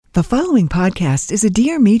The following podcast is a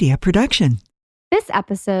Dear Media production. This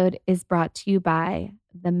episode is brought to you by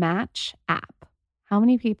the Match app. How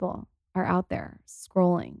many people are out there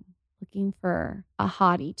scrolling, looking for a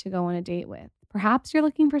hottie to go on a date with? Perhaps you're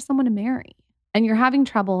looking for someone to marry and you're having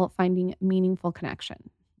trouble finding meaningful connection.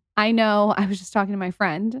 I know I was just talking to my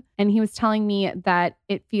friend and he was telling me that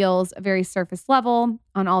it feels very surface level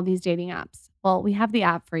on all these dating apps. Well, we have the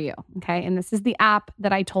app for you, okay? And this is the app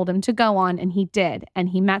that I told him to go on, and he did, and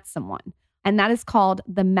he met someone. And that is called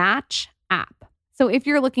the Match app. So if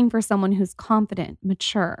you're looking for someone who's confident,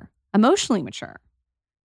 mature, emotionally mature,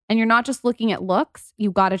 and you're not just looking at looks,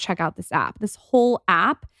 you got to check out this app. This whole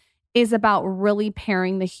app is about really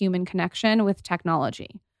pairing the human connection with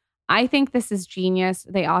technology. I think this is genius.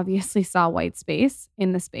 They obviously saw white space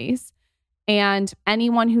in the space. And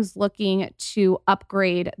anyone who's looking to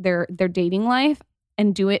upgrade their dating life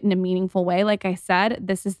and do it in a meaningful way, like I said,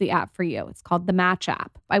 this is the app for you. It's called the Match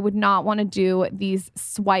app. I would not want to do these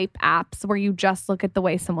swipe apps where you just look at the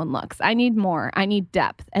way someone looks. I need more. I need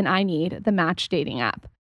depth, and I need the Match dating app.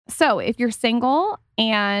 So if you're single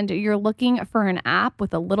and you're looking for an app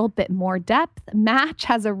with a little bit more depth, Match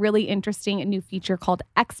has a really interesting new feature called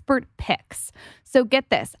Expert Picks. So get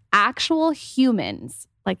this, actual humans,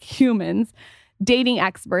 dating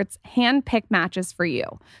experts handpick matches for you.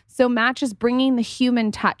 So Match is bringing the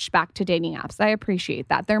human touch back to dating apps. I appreciate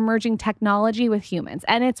that. They're merging technology with humans,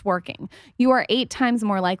 and it's working. You are 8 times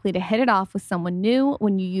more likely to hit it off with someone new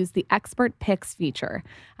when you use the Expert Picks feature.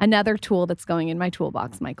 Another tool that's going in my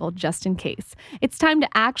toolbox, Michael, just in case. It's time to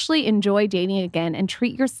actually enjoy dating again and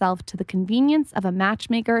treat yourself to the convenience of a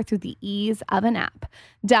matchmaker through the ease of an app.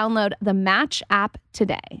 Download the Match app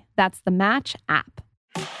today. That's the Match app.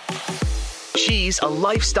 She's a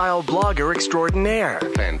lifestyle blogger extraordinaire.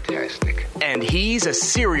 Fantastic. And he's a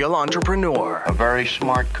serial entrepreneur. A very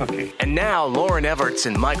smart cookie. And now Lauren Everts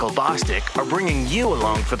and Michael Bosstick are bringing you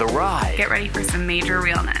along for the ride. Get ready for some major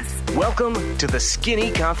realness. Welcome to the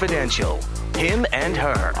Skinny Confidential. Him and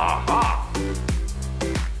her. Aha!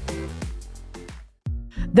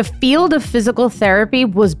 The field of physical therapy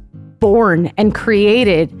was born and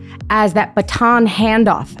created as that baton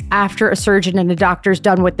handoff after a surgeon and a doctor's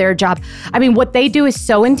done with their job. I mean, what they do is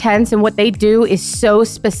so intense and what they do is so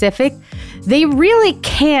specific. They really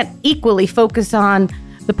can't equally focus on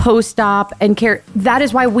the post-op and care. That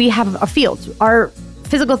is why we have a field. Our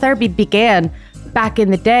physical therapy began back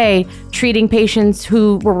in the day treating patients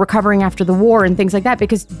who were recovering after the war and things like that,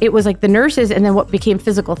 because it was like the nurses and then what became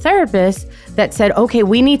physical therapists that said, okay,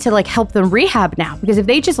 we need to help them rehab now, because if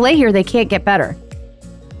they just lay here, they can't get better.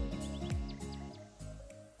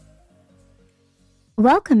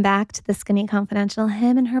 Welcome back to the Skinny Confidential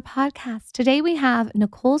Him and Her podcast. Today we have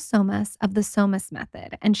Nicole Psomas of the Psomas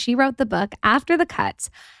Method, and she wrote the book After the Cut: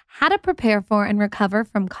 How to Prepare for and Recover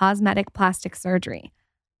from Cosmetic Plastic Surgery.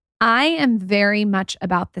 I am very much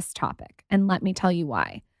about this topic, and let me tell you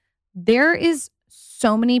why. There is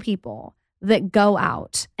so many people that go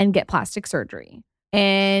out and get plastic surgery,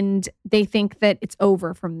 and they think that it's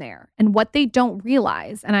over from there. And what they don't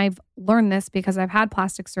realize, and I've learned this because I've had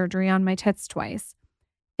plastic surgery on my tits twice,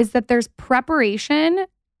 is that there's preparation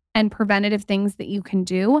and preventative things that you can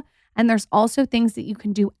do, and there's also things that you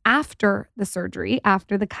can do after the surgery,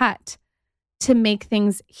 after the cut, to make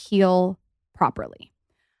things heal properly.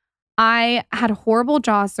 I had horrible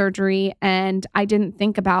jaw surgery and I didn't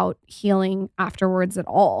think about healing afterwards at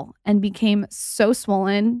all and became so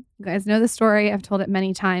swollen. You guys know the story. I've told it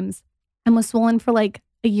many times, and was swollen for like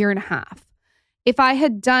a year and a half. If I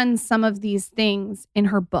had done some of these things in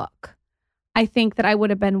her book, I think that I would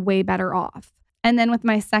have been way better off. And then with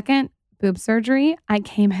my second boob surgery, I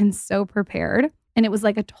came in so prepared, and it was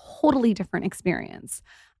like a totally different experience.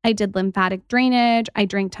 I did lymphatic drainage. I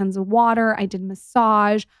drank tons of water. I did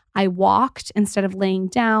massage. I walked instead of laying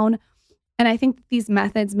down. And I think that these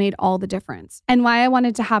methods made all the difference. And why I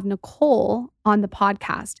wanted to have Nicole on the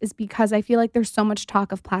podcast is because I feel like there's so much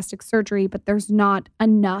talk of plastic surgery, but there's not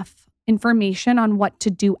enough information on what to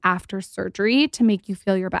do after surgery to make you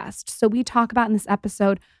feel your best. So we talk about in this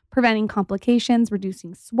episode preventing complications,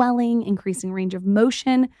 reducing swelling, increasing range of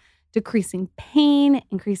motion, decreasing pain,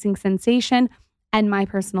 increasing sensation, and my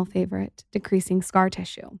personal favorite, decreasing scar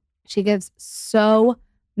tissue. She gives so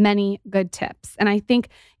many good tips. And I think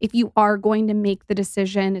if you are going to make the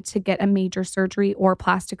decision to get a major surgery or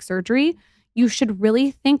plastic surgery, you should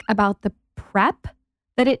really think about the prep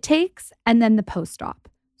that it takes and then the post-op.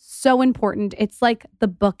 So important. It's like the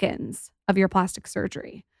bookends of your plastic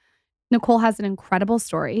surgery. Nicole has an incredible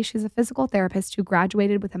story. She's a physical therapist who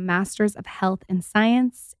graduated with a master's of health and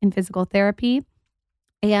science in physical therapy.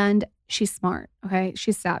 And she's smart, okay?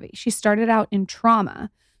 She's savvy. She started out in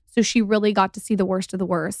trauma. So she really got to see the worst of the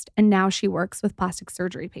worst. And now she works with plastic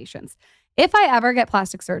surgery patients. If I ever get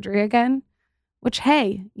plastic surgery again, which,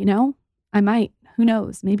 hey, I might, who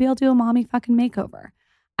knows? Maybe I'll do a mommy fucking makeover.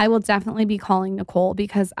 I will definitely be calling Nicole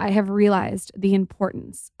because I have realized the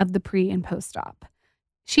importance of the pre and post-op.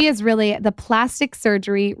 She is really the plastic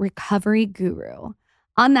surgery recovery guru.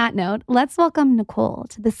 On that note, let's welcome Nicole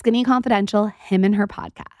to the Skinny Confidential Him and Her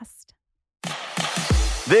podcast.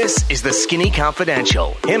 This is the Skinny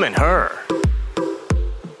Confidential, Him and Her.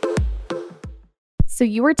 So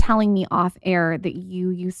you were telling me off air that you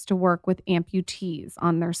used to work with amputees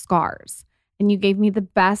on their scars. And you gave me the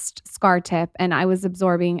best scar tip, and I was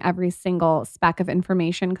absorbing every single speck of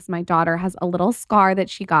information because my daughter has a little scar that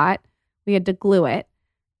she got. We had to glue it.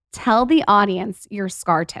 Tell the audience your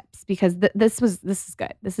scar tips because this is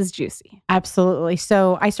good. This is juicy. Absolutely.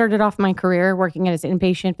 So I started off my career working as an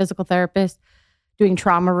inpatient physical therapist, doing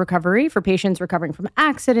trauma recovery for patients recovering from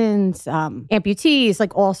accidents, amputees,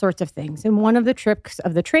 like all sorts of things. And one of the tricks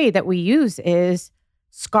of the trade that we use is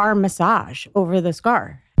scar massage over the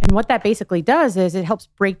scar. And what that basically does is it helps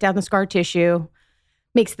break down the scar tissue,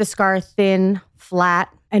 makes the scar thin,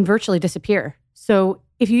 flat, and virtually disappear. So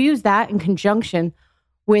if you use that in conjunction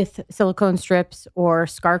with silicone strips or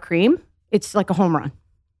scar cream, it's like a home run.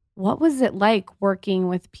 What was it like working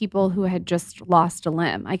with people who had just lost a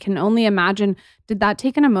limb? I can only imagine. Did that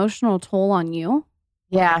take an emotional toll on you?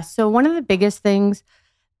 Yeah. So one of the biggest things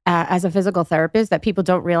as a physical therapist that people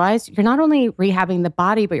don't realize, you're not only rehabbing the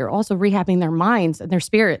body, but you're also rehabbing their minds and their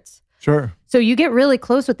spirits. Sure. So you get really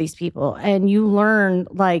close with these people and you learn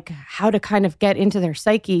like how to kind of get into their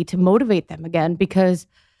psyche to motivate them again, because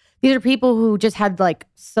these are people who just had like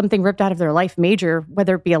something ripped out of their life major,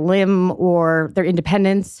 whether it be a limb or their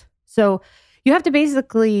independence. So you have to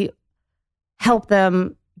basically help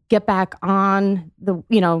them get back on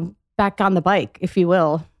the bike, if you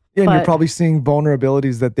will. Yeah, and you're probably seeing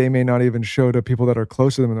vulnerabilities that they may not even show to people that are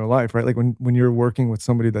close to them in their life, right? Like when you're working with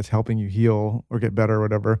somebody that's helping you heal or get better or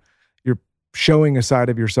whatever, you're showing a side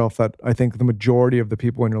of yourself that I think the majority of the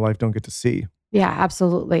people in your life don't get to see. Yeah,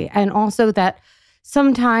 absolutely. And also that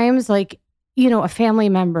sometimes like, a family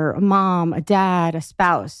member, a mom, a dad, a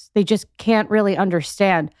spouse, they just can't really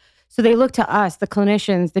understand. So they look to us, the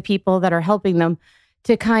clinicians, the people that are helping them,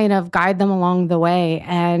 to kind of guide them along the way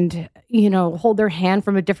and, hold their hand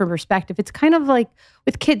from a different perspective. It's kind of like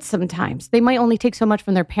with kids sometimes. They might only take so much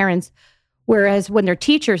from their parents, whereas when their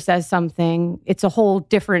teacher says something, it's a whole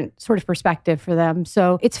different sort of perspective for them.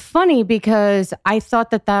 So it's funny because I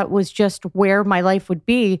thought that was just where my life would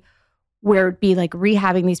be, where it'd be like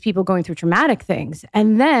rehabbing these people going through traumatic things.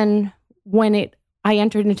 And then when I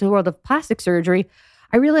entered into the world of plastic surgery,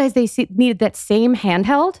 I realized they needed that same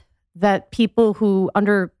handheld that people who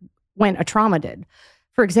underwent a trauma did.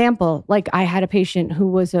 For example, like I had a patient who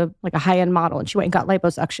was a high-end model and she went and got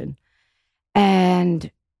liposuction.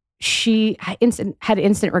 And she had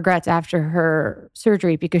instant regrets after her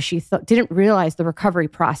surgery because she didn't realize the recovery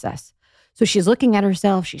process. So she's looking at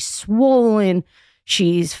herself, she's swollen,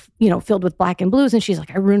 she's, filled with black and blues. And she's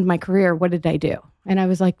like, I ruined my career. What did I do? And I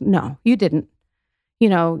was like, no, you didn't.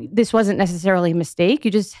 This wasn't necessarily a mistake.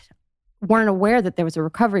 You just weren't aware that there was a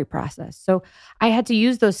recovery process. So I had to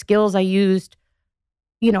use those skills I used,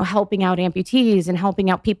 helping out amputees and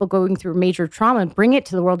helping out people going through major trauma and bring it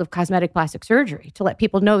to the world of cosmetic plastic surgery to let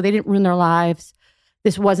people know they didn't ruin their lives.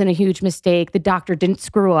 This wasn't a huge mistake. The doctor didn't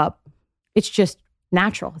screw up. It's just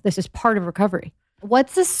natural. This is part of recovery.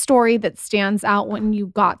 What's a story that stands out when you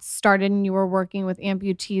got started and you were working with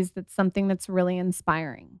amputees that's something that's really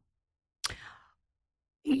inspiring?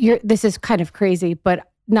 This is kind of crazy,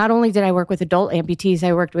 but not only did I work with adult amputees,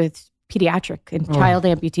 I worked with pediatric and child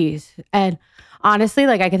amputees. And honestly,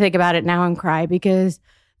 like I can think about it now and cry because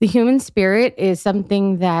the human spirit is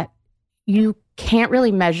something that you can't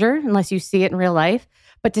really measure unless you see it in real life.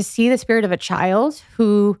 But to see the spirit of a child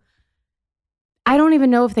who, I don't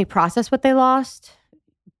even know if they process what they lost,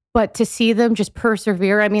 but to see them just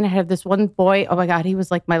persevere. I mean, I have this one boy, oh my God, he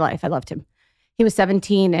was like my life. I loved him. He was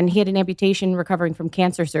 17 and he had an amputation recovering from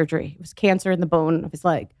cancer surgery. It was cancer in the bone of his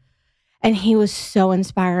leg. And he was so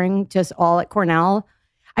inspiring to us all at Cornell.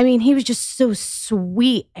 I mean, he was just so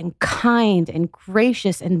sweet and kind and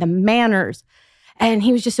gracious and the manners. And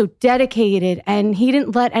he was just so dedicated and he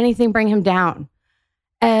didn't let anything bring him down.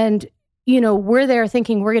 And, we're there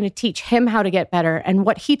thinking we're going to teach him how to get better. And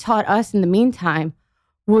what he taught us in the meantime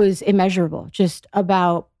was immeasurable, just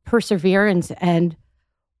about perseverance and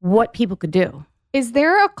what people could do. Is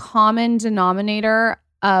there a common denominator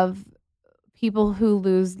of people who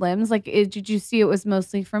lose limbs? Like, did you see it was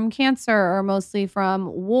mostly from cancer or mostly from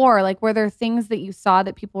war? Like, were there things that you saw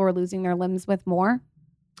that people were losing their limbs with more?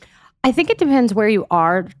 I think it depends where you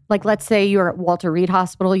are. Like, let's say you're at Walter Reed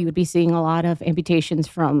Hospital, you would be seeing a lot of amputations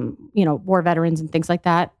from, war veterans and things like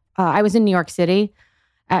that. I was in New York City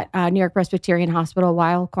at New York Presbyterian Hospital a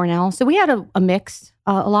while, Cornell. So we had a mix,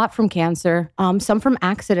 a lot from cancer, some from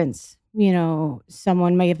accidents.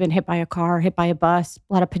 Someone may have been hit by a car, hit by a bus.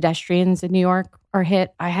 A lot of pedestrians in New York are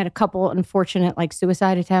hit. I had a couple unfortunate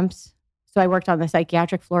suicide attempts. So I worked on the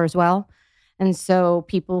psychiatric floor as well. And so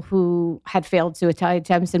people who had failed suicide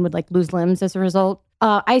attempts and would lose limbs as a result.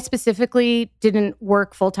 I specifically didn't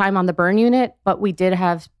work full-time on the burn unit, but we did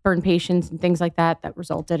have burn patients and things like that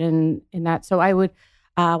resulted in that. So I would,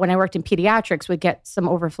 when I worked in pediatrics, would get some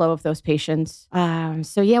overflow of those patients.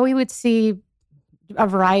 We would see a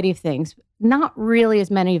variety of things. Not really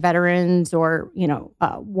as many veterans or,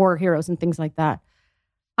 war heroes and things like that.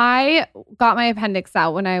 I got my appendix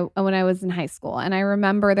out when I was in high school. And I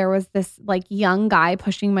remember there was this young guy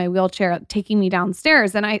pushing my wheelchair, taking me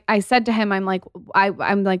downstairs. And I said to him,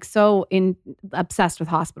 I'm so obsessed with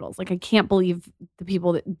hospitals. I can't believe the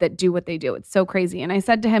people that do what they do. It's so crazy. And I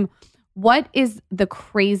said to him, what is the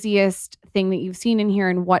craziest thing that you've seen in here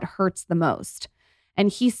and what hurts the most? And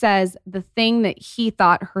he says the thing that he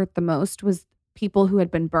thought hurt the most was people who had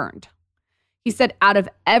been burned. He said out of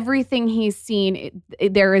everything he's seen,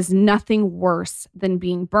 there is nothing worse than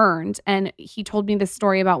being burned. And he told me this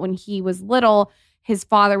story about when he was little, his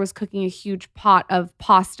father was cooking a huge pot of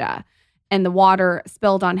pasta and the water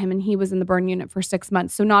spilled on him and he was in the burn unit for 6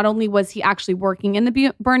 months. So not only was he actually working in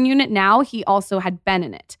the burn unit, now he also had been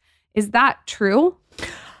in it. Is that true?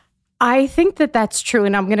 I think that that's true.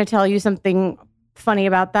 And I'm going to tell you something funny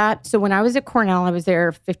about that. So when I was at Cornell, I was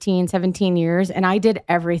there 15, 17 years, and I did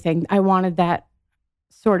everything. I wanted that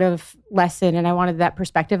sort of lesson and I wanted that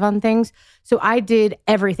perspective on things. So I did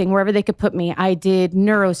everything wherever they could put me. I did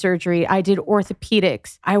neurosurgery. I did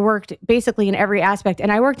orthopedics. I worked basically in every aspect.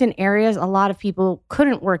 And I worked in areas a lot of people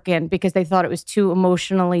couldn't work in because they thought it was too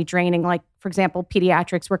emotionally draining. Like, for example,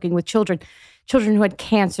 pediatrics, working with children who had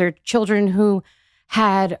cancer, children who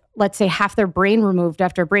had, let's say, half their brain removed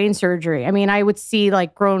after brain surgery. I mean, I would see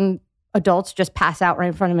grown adults just pass out right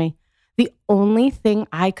in front of me. The only thing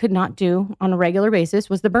I could not do on a regular basis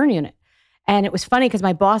was the burn unit. And it was funny because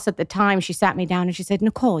my boss at the time, she sat me down and she said,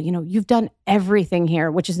 Nicole, you've done everything here,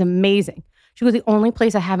 which is amazing. She goes, the only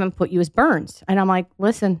place I haven't put you is burns. And I'm like,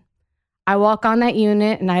 listen, I walk on that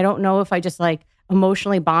unit and I don't know if I just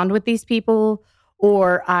emotionally bond with these people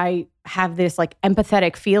or I have this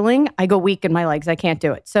empathetic feeling. I go weak in my legs. I can't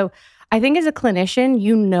do it. So I think as a clinician,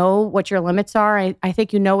 you know what your limits are. I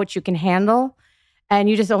think you know what you can handle. And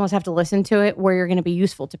you just almost have to listen to it where you're going to be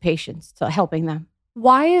useful to patients, to helping them.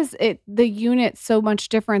 Why is the unit so much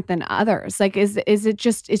different than others? Is it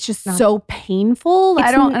just, it's just so painful?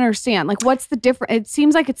 I don't understand. What's the difference? It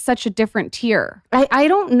seems like it's such a different tier. I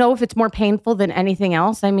don't know if it's more painful than anything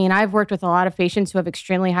else. I mean, I've worked with a lot of patients who have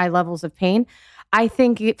extremely high levels of pain. I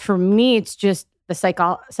think for me, it's just the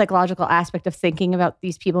psychological aspect of thinking about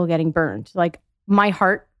these people getting burned. My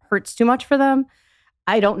heart hurts too much for them.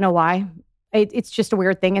 I don't know why. It's just a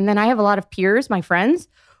weird thing. And then I have a lot of peers, my friends,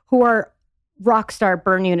 who are rock star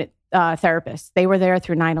burn unit therapists. They were there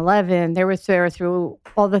through 9/11. They were there through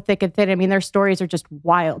all the thick and thin. I mean, their stories are just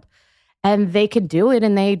wild. And they can do it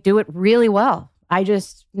and they do it really well. I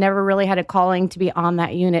just never really had a calling to be on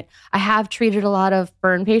that unit. I have treated a lot of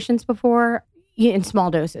burn patients before in small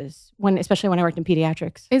doses, especially when I worked in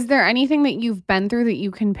pediatrics. Is there anything that you've been through that you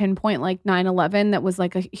can pinpoint 9/11 that was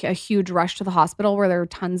a huge rush to the hospital where there were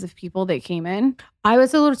tons of people that came in? I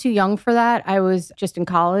was a little too young for that. I was just in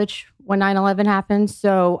college when 9/11 happened.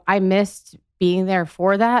 So I missed being there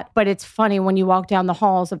for that. But it's funny when you walk down the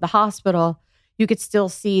halls of the hospital, you could still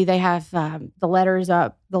see they have the letters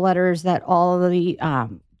up, the letters that all of the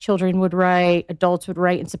children would write, adults would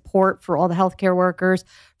write in support for all the healthcare workers,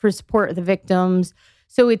 for support of the victims.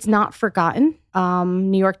 So it's not forgotten.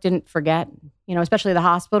 New York didn't forget, especially the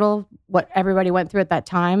hospital, what everybody went through at that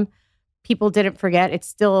time. People didn't forget. It's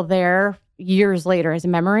still there years later as a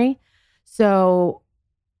memory. So,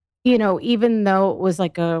 even though it was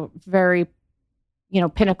a very,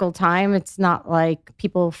 pinnacle time, it's not like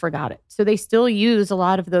people forgot it. So they still use a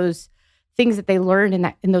lot of those things that they learned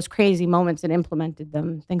in those crazy moments and implemented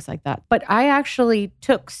them, things like that. But I actually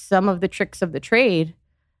took some of the tricks of the trade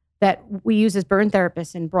that we use as burn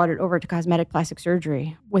therapists and brought it over to cosmetic plastic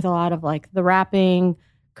surgery with a lot of the wrapping,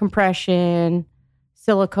 compression,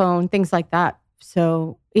 silicone, things like that.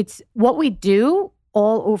 So it's what we do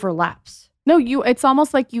all overlaps. No, it's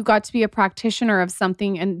almost like you got to be a practitioner of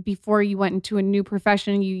something and before you went into a new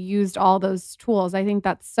profession, you used all those tools. I think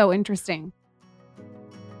that's so interesting.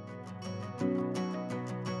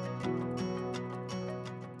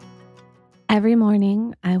 Every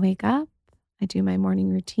morning I wake up, I do my morning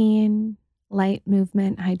routine, light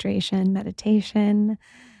movement, hydration, meditation.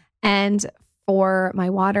 And for my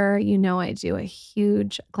water, I do a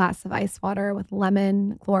huge glass of ice water with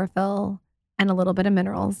lemon, chlorophyll, and a little bit of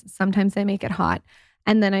minerals. Sometimes I make it hot.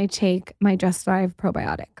 And then I take my Just Thrive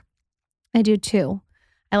probiotic. I do 2.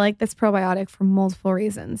 I like this probiotic for multiple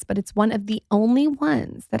reasons, but it's one of the only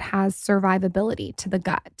ones that has survivability to the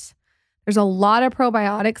gut. There's a lot of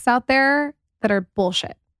probiotics out there that are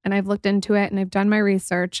bullshit. And I've looked into it and I've done my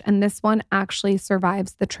research, and this one actually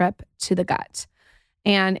survives the trip to the gut.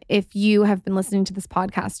 And if you have been listening to this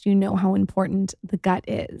podcast, you know how important the gut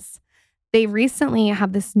is. They recently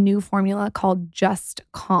have this new formula called Just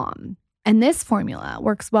Calm. And this formula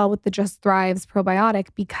works well with the Just Thrive's probiotic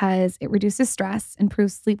because it reduces stress,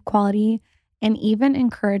 improves sleep quality, and even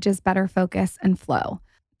encourages better focus and flow.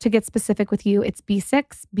 To get specific with you, it's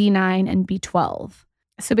B6, B9, and B12.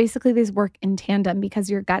 So basically these work in tandem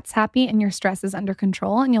because your gut's happy and your stress is under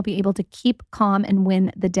control, and you'll be able to keep calm and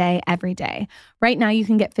win the day every day. Right now, you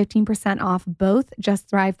can get 15% off both Just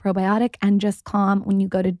Thrive Probiotic and Just Calm when you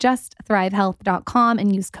go to justthrivehealth.com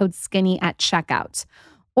and use code SKINNY at checkout.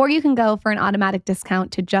 Or you can go for an automatic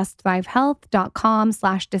discount to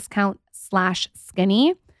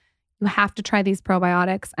justthrivehealth.com/discount/skinny. You have to try these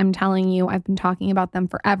probiotics. I'm telling you, I've been talking about them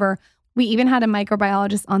forever. We even had a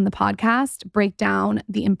microbiologist on the podcast break down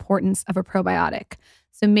the importance of a probiotic.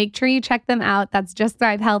 So make sure you check them out. That's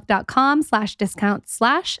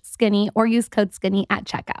justthrivehealth.com/discount/skinny or use code SKINNY at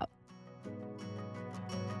checkout.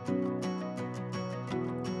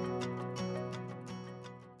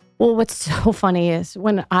 Well, what's so funny is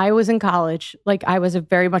when I was in college, I was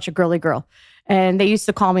very much a girly girl. And they used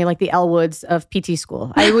to call me the Elwoods of PT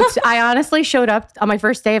school. I honestly showed up on my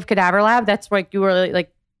first day of cadaver lab. That's you were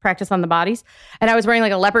practice on the bodies. And I was wearing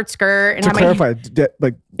a leopard skirt. And to clarify,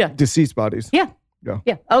 deceased bodies. Yeah.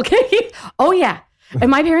 Okay. Oh, yeah. And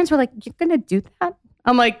my parents were like, "You're going to do that?"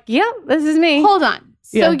 I'm like, "Yeah, this is me." Hold on.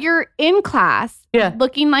 So you're in class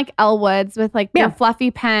looking like Elwoods with your fluffy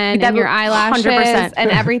pen and your eyelashes 100%. And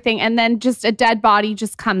everything. And then just a dead body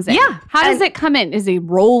just comes in. Yeah. How does it come in? Is it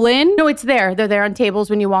roll in? No, it's there. They're there on tables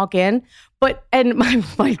when you walk in. And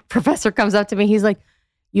my professor comes up to me. He's like,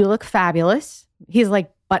 "You look fabulous." He's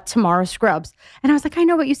like, "But tomorrow scrubs." And I was like, "I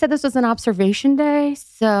know, but you said this was an observation day.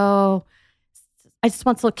 So I just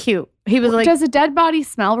want to look cute." He was like, "Does a dead body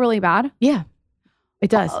smell really bad?" Yeah. It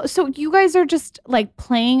does. So you guys are just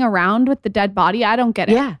playing around with the dead body? I don't get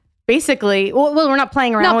it. Yeah. Basically, well, we're not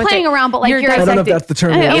playing around with it. Not playing around, but you're I don't know if that's the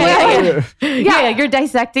term. Yeah, you're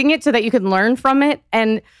dissecting it so that you can learn from it.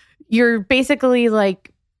 And you're basically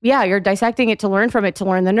you're dissecting it to learn from it, to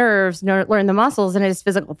learn the nerves, learn the muscles. And as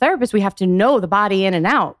physical therapists, we have to know the body in and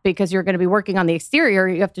out because you're going to be working on the exterior.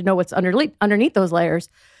 You have to know what's underneath those layers.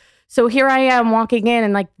 So here I am walking in,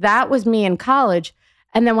 and that was me in college.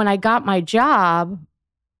 And then when I got my job,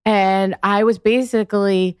 and I was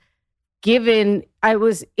basically I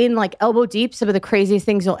was in elbow deep some of the craziest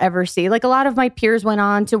things you'll ever see. A lot of my peers went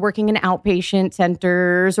on to working in outpatient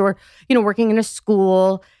centers or, working in a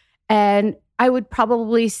school. And I would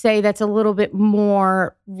probably say that's a little bit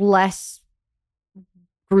less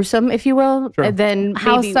gruesome, if you will, than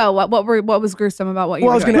how so? What was gruesome about what you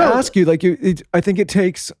were doing? I was going to ask you, I think it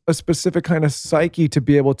takes a specific kind of psyche to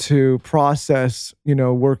be able to process,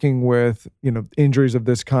 working with, injuries of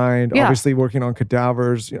this kind, obviously working on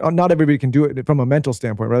cadavers. Not everybody can do it from a mental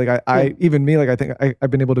standpoint, right? Even me, I think I've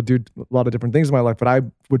been able to do a lot of different things in my life, but I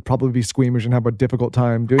would probably be squeamish and have a difficult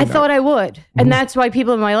time doing that. I thought I would. And that's why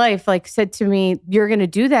people in my life said to me, "You're going to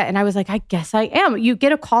do that." And I was like, "I guess I am." You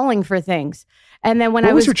get a calling for things. And then when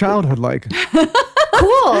what was your childhood like?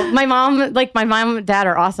 Cool. My mom and dad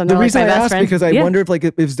are awesome. The reason I asked because I wonder if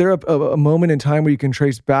is there a moment in time where you can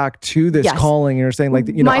trace back to this calling, and you're saying my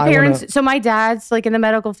parents. So my dad's in the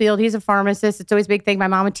medical field. He's a pharmacist. It's always a big thing. My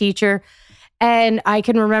mom a teacher, and I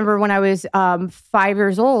can remember when I was 5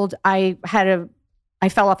 years old, I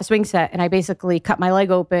fell off a swing set and I basically cut my leg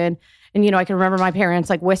open. And I can remember my parents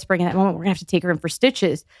whispering at that moment, "We're gonna have to take her in for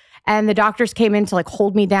stitches." And the doctors came in to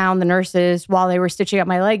hold me down, the nurses, while they were stitching up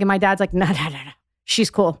my leg. And my dad's like, no,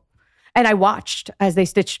 she's cool. And I watched as they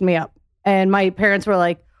stitched me up. And my parents were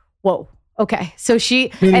like, whoa, okay. So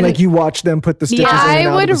Meaning you watched them put the stitches in and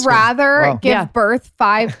out I would of the rather give birth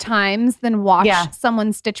 5 times than watch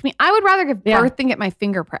someone stitch me. I would rather give birth than get my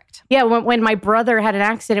finger pricked. Yeah, when my brother had an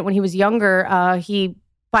accident when he was younger,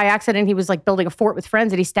 by accident, he was building a fort with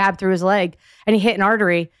friends and he stabbed through his leg and he hit an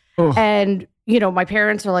artery. And my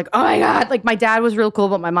parents are like, oh my God. Like my dad was real cool,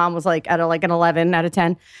 but my mom was like at an 11 out of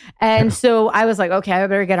 10. And so I was like, okay, I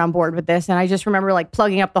better get on board with this. And I just remember like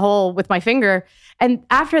plugging up the hole with my finger. And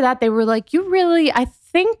after that, they were like, I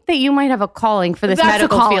think that you might have a calling for this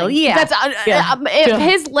medical field. Yeah. If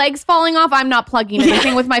his leg's falling off, I'm not plugging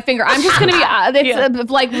anything with my finger. I'm just going to be,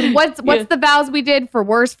 like, what's the vows we did for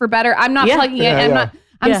worse, for better? I'm not plugging it.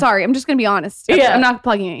 I'm sorry. I'm just going to be honest. I'm not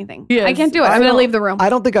plugging anything. Yes. I can't do it. I'm going to leave the room. I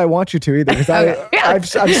don't think I want you to either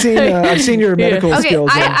because I've seen your medical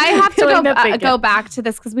skills. I have to go back to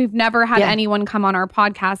this because we've never had anyone come on our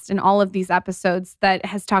podcast in all of these episodes that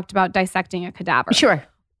has talked about dissecting a cadaver. Sure.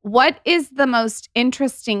 What is the most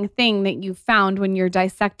interesting thing that you found when you're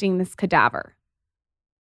dissecting this cadaver?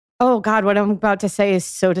 Oh God, what I'm about to say is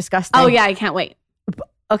so disgusting. Oh yeah, I can't wait.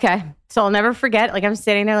 Okay. So I'll never forget, like I'm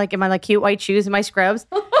sitting there like in my like cute white shoes and my scrubs.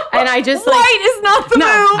 And I just like, white is not the move.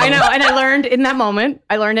 I know. And I learned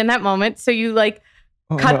in that moment. So you like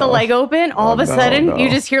cut the leg open. All of a sudden you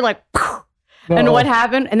just hear like, and what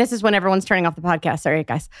happened? And this is when everyone's turning off the podcast. Sorry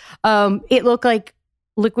guys. It looked like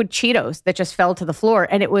liquid Cheetos that just fell to the floor.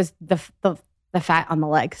 And it was the fat on the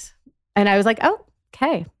legs. And I was like, oh,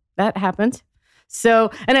 okay, that happened.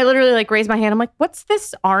 So, and I literally like raised my hand. I'm like, what's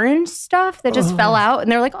this orange stuff that just fell out?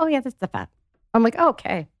 And they're like, oh yeah, that's the fat. I'm like, oh,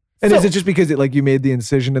 okay. And is it just because you made the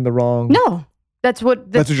incision in the wrong? No, that's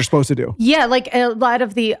what you're supposed to do. Yeah. Like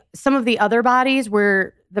some of the other bodies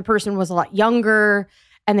where the person was a lot younger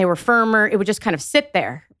and they were firmer, it would just kind of sit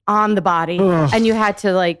there on the body. And you had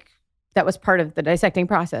to that was part of the dissecting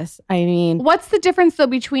process. I mean. What's the difference though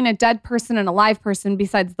between a dead person and a live person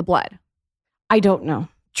besides the blood? I don't know.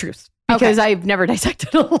 Truth. Because I've never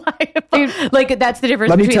dissected a live. That's the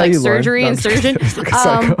difference between surgery and surgeon.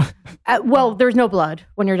 Well, there's no blood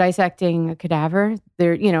when you're dissecting a cadaver.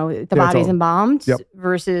 There, the body's embalmed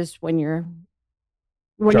versus when you're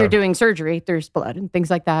doing surgery, there's blood and things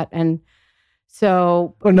like that. And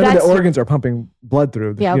so, none of the organs are pumping blood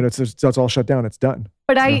through. So it's all shut down. It's done.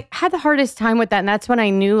 But I had the hardest time with that, and that's when I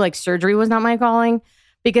knew surgery was not my calling.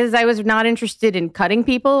 Because I was not interested in cutting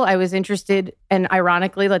people. I was interested, and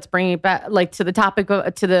ironically, let's bring it back to the topic,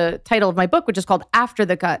 to the title of my book, which is called After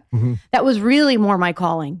the Cut. Mm-hmm. That was really more my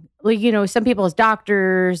calling. Some people as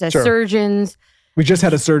doctors, as surgeons. We just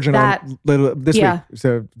had a surgeon on this week.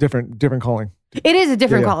 So different calling. It is a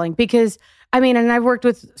different calling because, and I've worked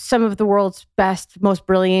with some of the world's best, most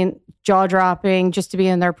brilliant, jaw-dropping, just to be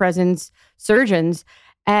in their presence, surgeons.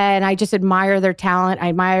 And I just admire their talent. I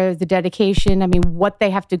admire the dedication. What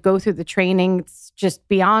they have to go through, the training, it's just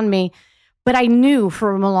beyond me. But I knew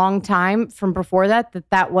from a long time from before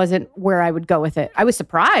that wasn't where I would go with it. I was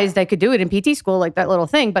surprised I could do it in PT school, like that little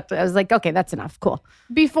thing. But I was like, okay, that's enough. Cool.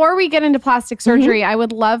 Before we get into plastic surgery, I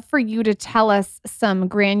would love for you to tell us some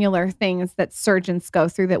granular things that surgeons go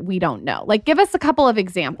through that we don't know. Give us a couple of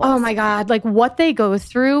examples. Oh my God. What they go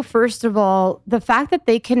through, first of all, the fact that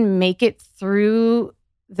they can make it through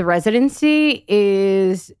the residency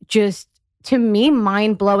is just, to me,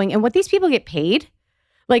 mind-blowing. And what these people get paid,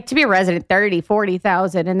 to be a resident, 30,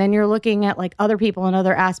 40,000. And then you're looking at other people in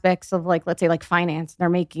other aspects of let's say finance. They're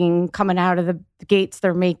making, coming out of the gates,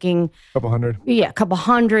 they're making a couple hundred. Yeah, a couple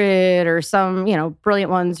hundred, or some,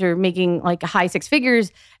 brilliant ones are making high six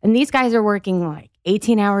figures. And these guys are working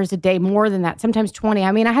 18 hours a day, more than that, sometimes 20.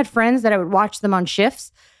 I had friends that I would watch them on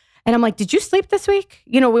shifts. And I'm like, did you sleep this week?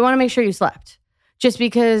 We want to make sure you slept. Just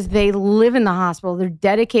because they live in the hospital, they're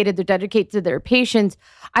dedicated to their patients.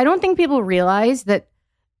 I don't think people realize that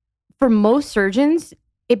for most surgeons,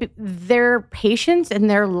 their patients and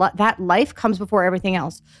that life comes before everything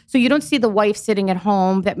else. So you don't see the wife sitting at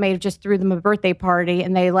home that may have just threw them a birthday party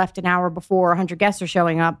and they left an hour before 100 guests are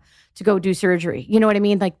showing up to go do surgery. You know what I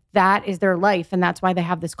mean? That is their life, and that's why they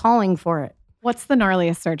have this calling for it. What's the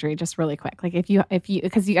gnarliest surgery? Just really quick.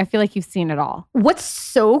 Because I feel like you've seen it all. What's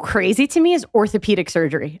so crazy to me is orthopedic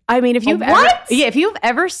surgery. If you've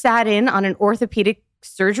ever sat in on an orthopedic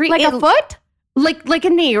surgery, a foot, like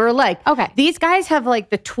a knee or a leg. Okay. These guys have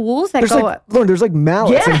the tools that go up. Lauren, there's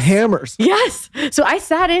mallets and hammers. Yes. So I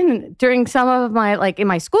sat in during some of my, in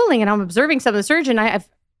my schooling, and I'm observing some of the surgeon. I have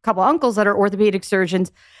couple uncles that are orthopedic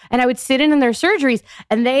surgeons, and I would sit in their surgeries,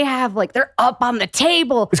 and they have they're up on the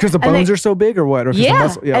table. It's because the bones are so big, or what? Or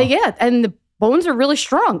yeah, and the bones are really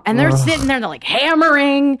strong, and they're sitting there, and they're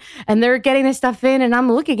hammering, and they're getting this stuff in, and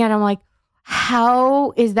I'm looking at it, I'm like,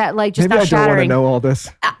 how is that just Maybe not I shattering? Don't want to know all this.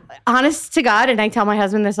 Honest to God, and I tell my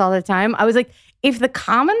husband this all the time. I was like, if the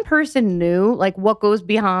common person knew what goes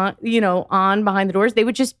behind the doors, they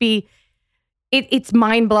would just be. It's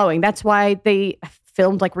mind blowing. That's why they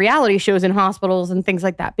filmed reality shows in hospitals and things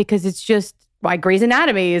like that, because it's just why Grey's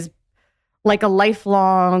Anatomy is a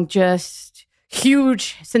lifelong just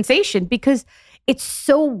huge sensation because it's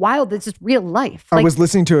so wild. It's just real life. I was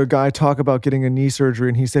listening to a guy talk about getting a knee surgery,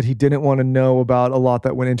 and he said he didn't want to know about a lot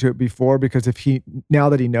that went into it before, because now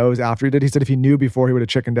that he knows after he did, he said if he knew before, he would have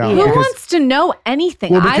chickened out. Who wants to know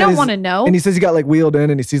anything? I don't want to know. And he says he got like wheeled in,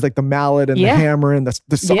 and he sees like the mallet and the hammer and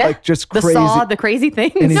the saw, like just crazy. The saw, the crazy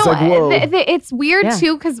things. And he's like, whoa. It's weird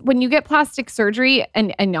too, because when you get plastic surgery,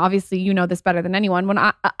 and obviously you know this better than anyone, when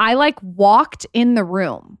I like walked in the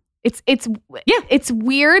room. It's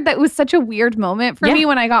weird. That was such a weird moment for me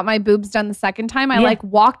when I got my boobs done the second time. I like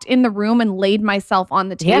walked in the room and laid myself on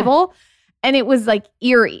the table, and it was like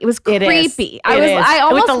eerie. It was creepy. I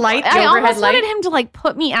almost wanted him to like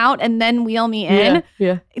put me out and then wheel me in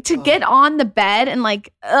to get on the bed and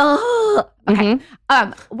like, ugh. Okay.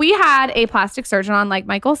 We had a plastic surgeon on, like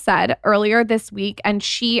Michael said earlier this week, and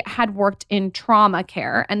she had worked in trauma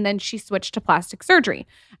care, and then she switched to plastic surgery.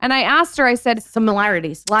 And I asked her, I said, a lot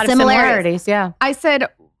of similarities. Yeah. I said,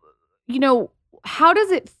 how does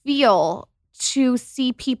it feel to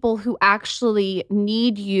see people who actually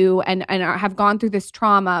need you and have gone through this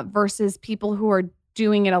trauma versus people who are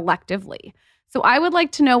doing it electively? So I would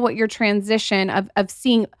like to know what your transition of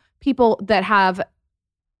seeing people that have,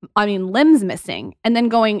 limbs missing, and then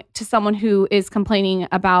going to someone who is complaining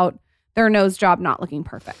about their nose job not looking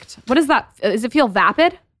perfect. What is that? Does it feel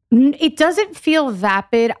vapid? It doesn't feel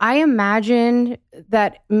vapid. I imagine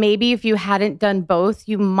that maybe if you hadn't done both,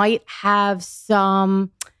 you might have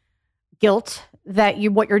some guilt that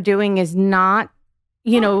what you're doing is not,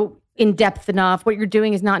 in depth enough. What you're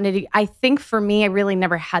doing is not nitty. I think for me, I really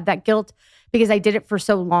never had that guilt because I did it for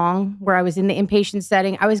so long where I was in the inpatient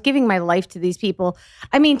setting. I was giving my life to these people.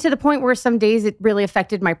 To the point where some days it really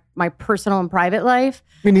affected my personal and private life.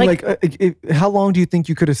 Meaning how long do you think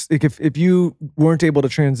you could have, if you weren't able to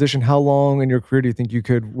transition, how long in your career do you think you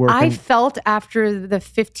could work? I felt after the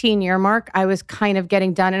 15-year mark, I was kind of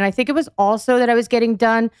getting done. And I think it was also that I was getting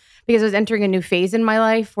done because I was entering a new phase in my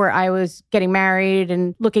life where I was getting married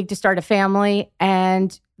and looking to start a family.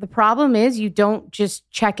 And the problem is you don't just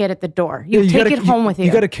check it at the door. You take it home with you.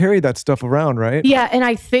 You got to carry that stuff around, right? Yeah. And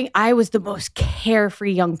I think I was the most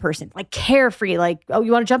carefree young person, like carefree, like, oh,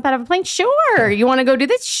 you want to jump out of a plane? Sure. You want to go do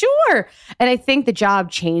this? Sure. And I think the job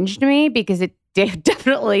changed me because it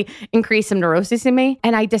definitely increased some neurosis in me.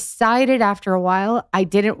 And I decided after a while, I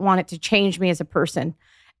didn't want it to change me as a person.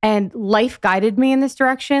 And life guided me in this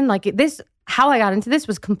direction. Like how I got into this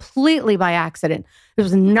was completely by accident. It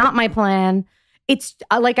was not my plan. It's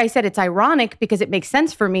like I said, it's ironic because it makes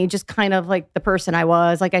sense for me, just kind of like the person I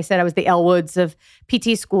was. Like I said, I was the Elle Woods of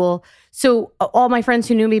PT school. So all my friends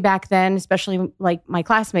who knew me back then, especially like my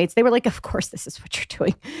classmates, they were like, of course, this is what you're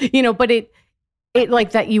doing, but it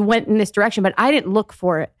like that you went in this direction, but I didn't look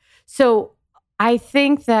for it. So I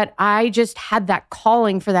think that I just had that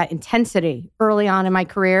calling for that intensity early on in my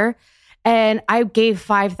career. And I gave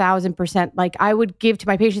 5,000%. Like I would give to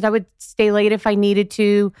my patients. I would stay late if I needed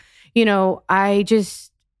to. I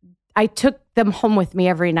took them home with me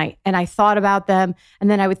every night and I thought about them. And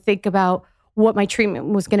then I would think about what my treatment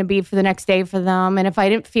was going to be for the next day for them. And if I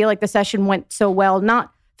didn't feel like the session went so well,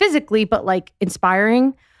 not physically, but like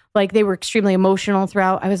inspiring, like they were extremely emotional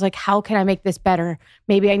throughout, I was like, how can I make this better?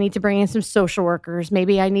 Maybe I need to bring in some social workers.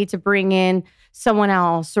 Maybe I need to bring in someone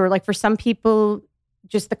else. Or like for some people,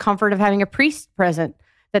 just the comfort of having a priest present,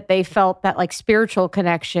 that they felt that like spiritual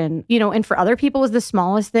connection, and for other people was the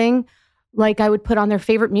smallest thing. Like I would put on their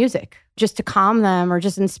favorite music just to calm them or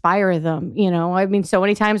just inspire them. So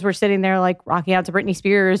many times we're sitting there like rocking out to Britney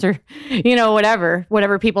Spears or,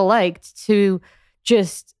 whatever people liked, to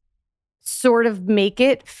just sort of make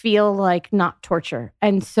it feel like not torture.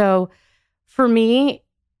 And so for me,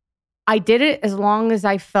 I did it as long as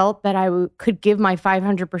I felt that I could give my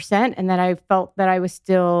 500% and that I felt that I was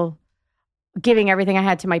still giving everything I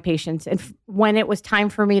had to my patients. And when it was time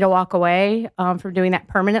for me to walk away from doing that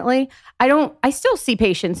permanently, I still see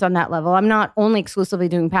patients on that level. I'm not only exclusively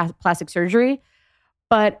doing plastic surgery,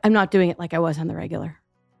 but I'm not doing it like I was on the regular.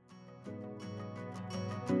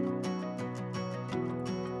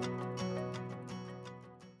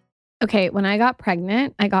 Okay, when I got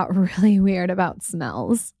pregnant, I got really weird about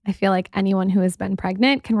smells. I feel like anyone who has been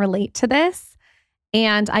pregnant can relate to this.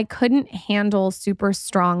 And I couldn't handle super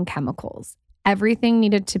strong chemicals. Everything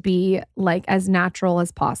needed to be like as natural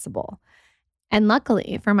as possible. And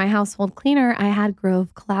luckily for my household cleaner, I had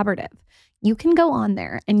Grove Collaborative. You can go on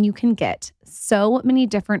there and you can get so many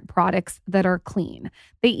different products that are clean.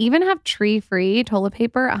 They even have tree-free toilet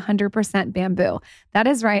paper, 100% bamboo. That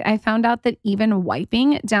is right. I found out that even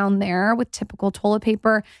wiping down there with typical toilet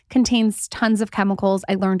paper contains tons of chemicals.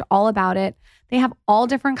 I learned all about it. They have all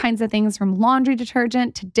different kinds of things from laundry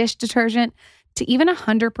detergent to dish detergent to even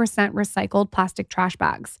 100% recycled plastic trash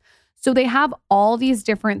bags. So they have all these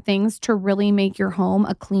different things to really make your home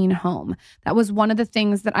a clean home. That was one of the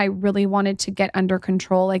things that I really wanted to get under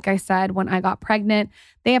control. Like I said, when I got pregnant,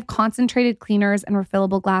 they have concentrated cleaners and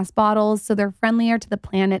refillable glass bottles, so they're friendlier to the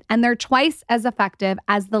planet and they're twice as effective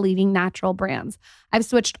as the leading natural brands. I've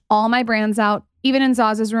switched all my brands out. Even in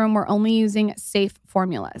Zaz's room, we're only using safe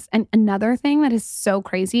formulas. And another thing that is so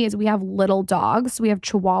crazy is we have little dogs. We have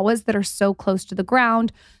Chihuahuas that are so close to the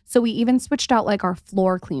ground. So we even switched out like our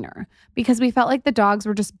floor cleaner because we felt like the dogs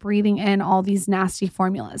were just breathing in all these nasty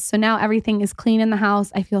formulas. So now everything is clean in the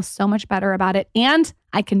house. I feel so much better about it. And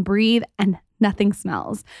I can breathe and nothing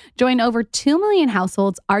smells. Join over 2 million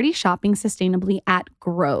households already shopping sustainably at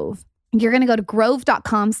Grove. You're going to go to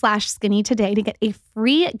grove.com/skinny today to get a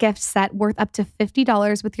free gift set worth up to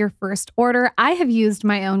 $50 with your first order. I have used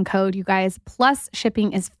my own code, you guys. Plus,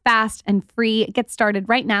 shipping is fast and free. Get started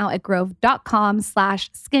right now at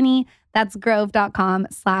grove.com/skinny. That's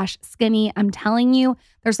grove.com/skinny. I'm telling you,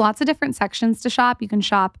 there's lots of different sections to shop. You can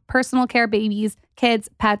shop personal care, babies, kids,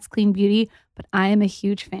 pets, clean beauty. But I am a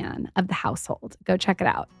huge fan of the household. Go check it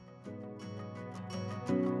out.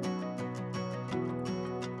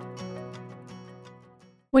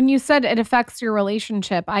 When you said it affects your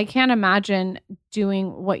relationship, I can't imagine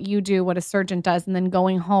doing what you do, what a surgeon does, and then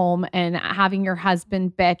going home and having your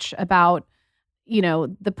husband bitch about,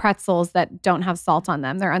 the pretzels that don't have salt on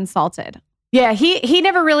them. They're unsalted. Yeah, he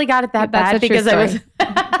never really got it that bad because I was.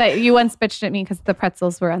 You once bitched at me because the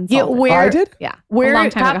pretzels were unsalted. Yeah, I did? Yeah. Where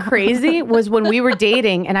it got crazy was when we were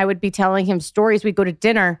dating and I would be telling him stories. We'd go to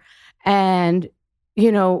dinner and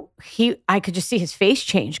I could just see his face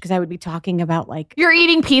change because I would be talking about like you're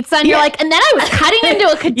eating pizza and you're like, and then I was cutting into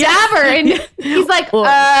a cadaver and he's like,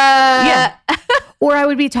 yeah. Or I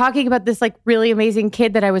would be talking about this like really amazing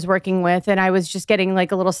kid that I was working with and I was just getting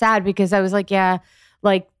like a little sad because I was like, yeah,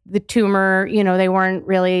 like the tumor, they weren't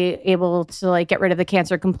really able to like get rid of the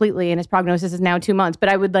cancer completely and his prognosis is now 2 months. But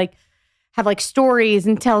I would like have like stories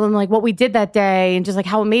and tell them like what we did that day and just like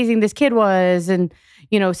how amazing this kid was. And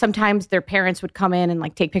sometimes their parents would come in and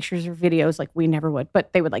like take pictures or videos, like we never would,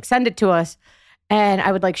 but they would like send it to us. And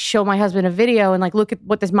I would like show my husband a video and like, look at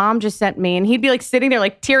what this mom just sent me. And he'd be like sitting there,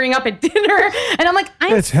 like tearing up at dinner. And I'm like,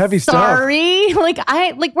 it's heavy sorry. Stuff.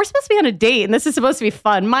 Like we're supposed to be on a date and this is supposed to be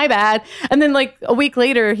fun. My bad. And then like a week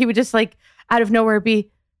later, he would just like out of nowhere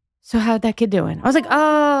be, so how'd that kid doing? I was like,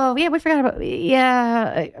 oh yeah, we forgot about,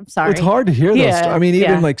 yeah, I'm sorry. It's hard to hear those. I mean,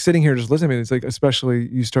 even like sitting here, just listening to it, it's like, especially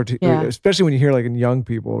you start to, especially when you hear like in young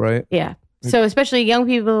people, right? Yeah. So especially young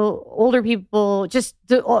people, older people, just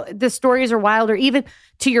the stories are wild. Or even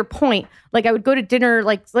to your point, like I would go to dinner,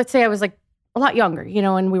 like let's say I was like a lot younger,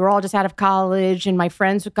 and we were all just out of college and my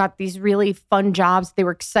friends got these really fun jobs they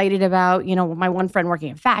were excited about. My one friend working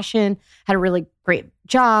in fashion had a really great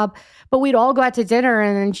job, but we'd all go out to dinner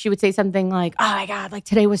and then she would say something like, oh my God, like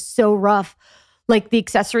today was so rough. Like the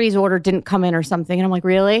accessories order didn't come in or something. And I'm like,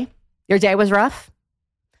 really? Your day was rough?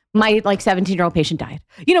 My like 17-year-old patient died,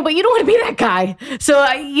 but you don't want to be that guy. So,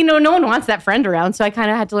 no one wants that friend around. So I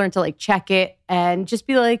kind of had to learn to like check it and just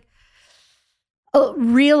be like,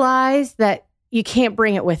 realize that you can't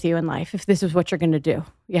bring it with you in life. If this is what you're going to do,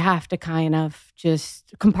 you have to kind of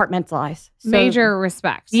just compartmentalize. So, major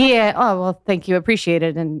respect. Yeah. Oh, well, thank you. Appreciate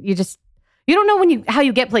it. And you don't know how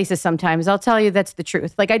you get places sometimes. I'll tell you, that's the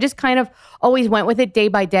truth. Like I just kind of always went with it day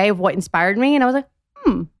by day of what inspired me. And I was like,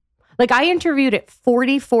 Like I interviewed at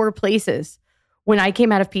 44 places when I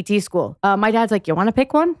came out of PT school. My dad's like, you want to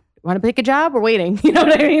pick one? You want to pick a job? We're waiting. You know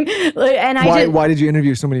what I mean? And why did you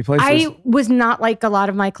interview so many places? I was not like a lot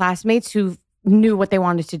of my classmates who knew what they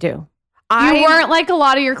wanted to do. You weren't like a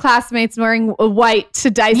lot of your classmates wearing white to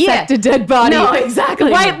dissect a dead body. No, exactly.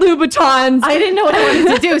 White Louboutins. I didn't know what I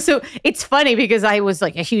wanted to do. So it's funny because I was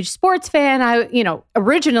like a huge sports fan.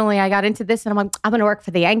 Originally I got into this and I'm like, I'm going to work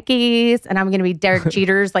for the Yankees and I'm going to be Derek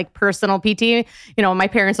Jeter's like personal PT. My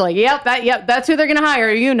parents are like, yep, that's who they're going to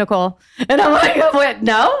hire, you, Nicole. And I'm like, what?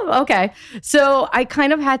 No? Okay. So I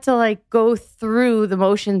kind of had to like go through the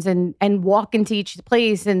motions and walk into each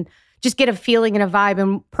place and just get a feeling and a vibe.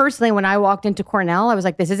 And personally, when I walked into Cornell, I was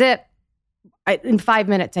like, this is it. In 5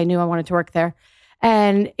 minutes, I knew I wanted to work there.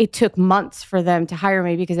 And it took months for them to hire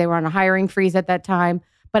me because they were on a hiring freeze at that time.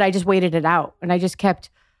 But I just waited it out. And I just kept,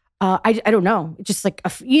 I don't know, just like,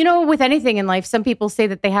 with anything in life, some people say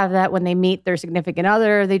that they have that when they meet their significant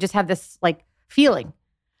other. They just have this like feeling.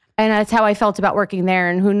 And that's how I felt about working there.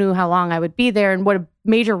 And who knew how long I would be there and what a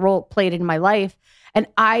major role it played in my life. And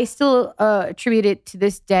I still attribute it to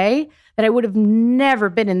this day that I would have never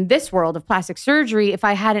been in this world of plastic surgery if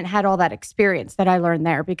I hadn't had all that experience that I learned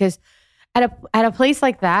there. Because at a place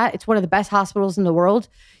like that, it's one of the best hospitals in the world.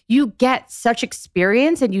 You get such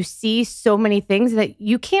experience and you see so many things that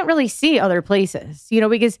you can't really see other places,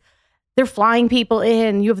 because they're flying people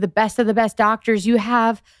in. You have the best of the best doctors. You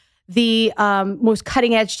have the most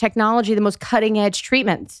cutting edge technology, the most cutting edge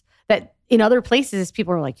treatments that in other places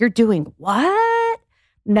people are like, you're doing what?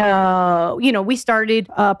 No. We started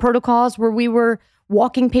protocols where we were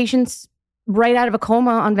walking patients right out of a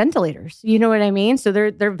coma on ventilators. You know what I mean? So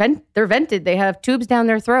they're vented. They have tubes down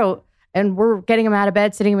their throat and we're getting them out of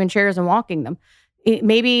bed, sitting them in chairs and walking them.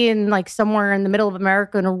 Maybe in like somewhere in the middle of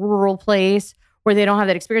America in a rural place where they don't have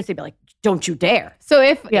that experience, they'd be like, don't you dare. So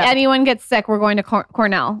if anyone gets sick, we're going to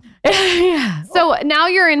Cornell. Yeah. So now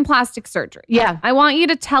you're in plastic surgery. Yeah. I want you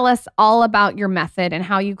to tell us all about your method and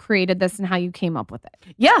how you created this and how you came up with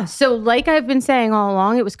it. Yeah. So like I've been saying all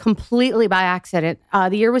along, it was completely by accident.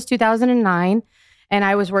 The year was 2009 and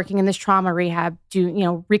I was working in this trauma rehab,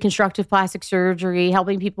 doing, reconstructive plastic surgery,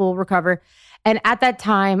 helping people recover. And at that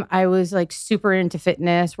time, I was like super into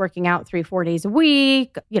fitness, working out 3-4 days a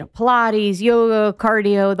week, Pilates, yoga,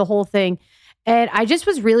 cardio, the whole thing. And I just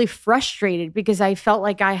was really frustrated because I felt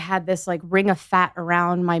like I had this like ring of fat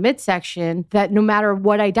around my midsection that no matter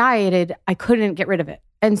what I dieted, I couldn't get rid of it.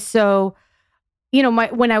 And so,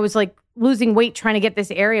 when I was like losing weight, trying to get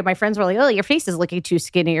this area, my friends were like, oh, your face is looking too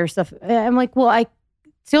skinny or stuff. I'm like, well,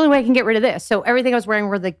 it's the only way I can get rid of this. So everything I was wearing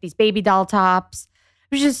were like these baby doll tops.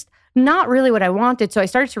 It was just not really what I wanted. So I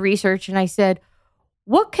started to research and I said,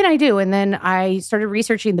 what can I do? And then I started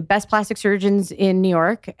researching the best plastic surgeons in New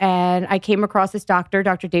York. And I came across this doctor,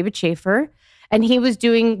 Dr. David Schaefer, and he was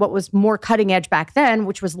doing what was more cutting edge back then,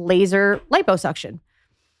 which was laser liposuction.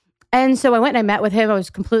 And so I went and I met with him. I was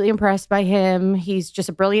completely impressed by him. He's just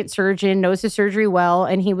a brilliant surgeon, knows his surgery well.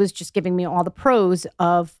 And he was just giving me all the pros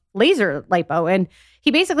of laser lipo. And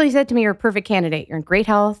he basically said to me, you're a perfect candidate. You're in great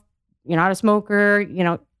health. You're not a smoker,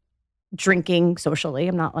 drinking socially.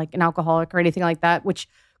 I'm not like an alcoholic or anything like that, which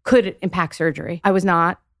could impact surgery. I was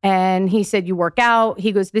not. And he said, you work out.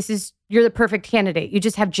 He goes, you're the perfect candidate. You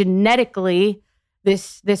just have genetically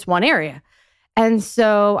this one area. And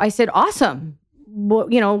so I said, awesome.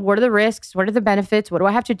 What are the risks? What are the benefits? What do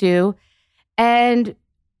I have to do? And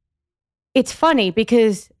it's funny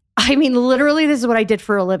because literally this is what I did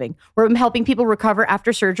for a living, where I'm helping people recover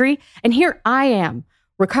after surgery. And here I am,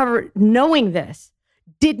 knowing this.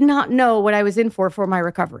 Did not know what I was in for my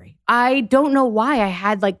recovery. I don't know why I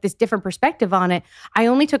had like this different perspective on it. I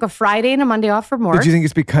only took a Friday and a Monday off from work. Did you think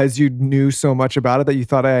it's because you knew so much about it that you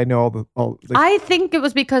thought I know I think it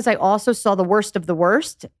was because I also saw the worst of the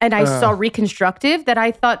worst and I saw reconstructive that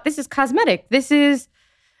I thought this is cosmetic. This is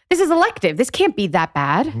elective. This can't be that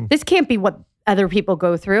bad. Mm-hmm. This can't be what other people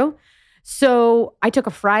go through. So I took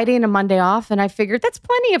a Friday and a Monday off and I figured that's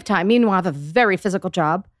plenty of time. Meanwhile, I have a very physical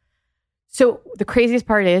job. So the craziest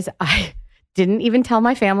part is I didn't even tell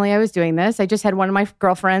my family I was doing this. I just had one of my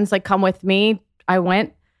girlfriends like come with me. I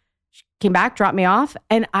went, she came back, dropped me off,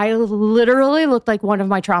 and I literally looked like one of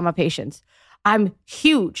my trauma patients. I'm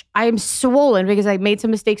huge. I'm swollen because I made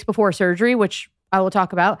some mistakes before surgery, which I will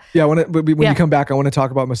talk about. Yeah, when you come back, I want to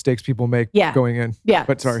talk about mistakes people make going in. Yeah.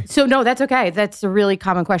 But sorry. So no, that's okay. That's a really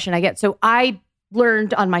common question I get. So I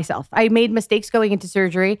learned on myself. I made mistakes going into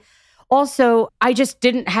surgery. Also, I just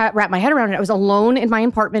didn't wrap my head around it. I was alone in my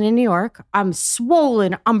apartment in New York. I'm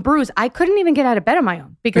swollen. I'm bruised. I couldn't even get out of bed on my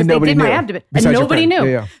own because they did my abdomen. And nobody knew.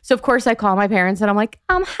 Yeah. So, of course, I call my parents and I'm like,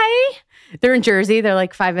 hi. They're in Jersey. They're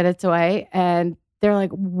like 5 minutes away. And they're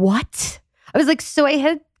like, what? I was like, so I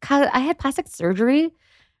had plastic surgery.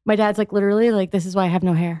 My dad's like, literally, like, this is why I have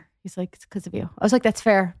no hair. He's like, it's because of you. I was like, that's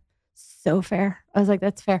fair. So fair. I was like,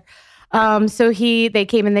 that's fair. So they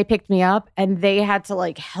came and they picked me up and they had to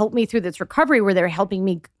like help me through this recovery where they were helping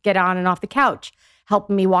me get on and off the couch,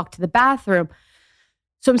 helping me walk to the bathroom.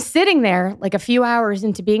 So I'm sitting there like a few hours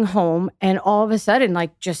into being home and all of a sudden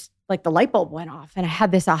like just like the light bulb went off and I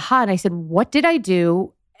had this aha and I said, what did I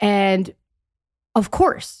do? And of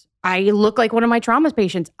course I look like one of my trauma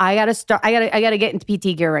patients. I gotta get into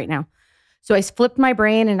PT gear right now. So I flipped my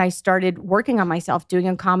brain and I started working on myself, doing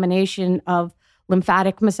a combination of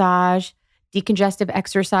lymphatic massage, decongestive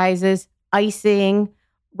exercises, icing,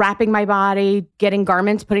 wrapping my body, getting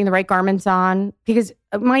garments, putting the right garments on. Because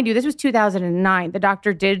mind you, this was 2009. The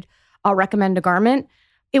doctor did recommend a garment.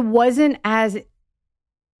 It wasn't as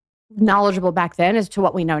knowledgeable back then as to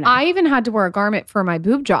what we know now. I even had to wear a garment for my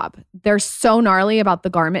boob job. They're so gnarly about the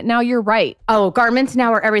garment. Now you're right. Oh, garments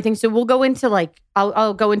now are everything. So we'll go into like,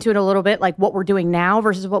 I'll go into it a little bit, like what we're doing now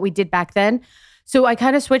versus what we did back then. So I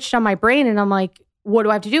kind of switched on my brain and I'm like, what do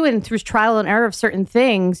I have to do? And through trial and error of certain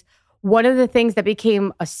things, one of the things that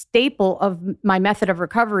became a staple of my method of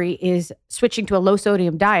recovery is switching to a low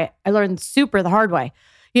sodium diet. I learned super the hard way.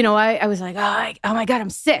 I was like, oh my God, I'm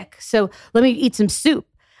sick. So let me eat some soup.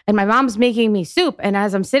 And my mom's making me soup. And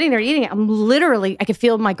as I'm sitting there eating it, I could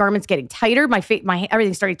feel my garments getting tighter. My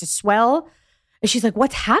everything starting to swell. And she's like,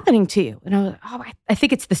 what's happening to you? And I was like, I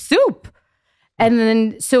think it's the soup. And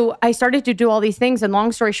then, so I started to do all these things. And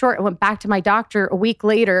long story short, I went back to my doctor a week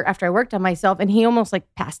later after I worked on myself. And he almost like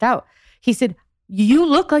passed out. He said, you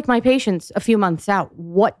look like my patients a few months out.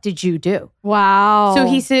 What did you do? Wow.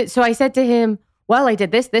 So I said to him, well, I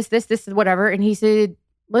did this, whatever. And he said,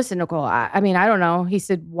 listen, Nicole, I don't know. He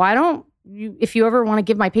said, why don't you, if you ever want to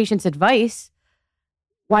give my patients advice,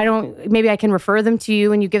 maybe I can refer them to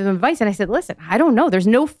you and you give them advice. And I said, listen, I don't know. There's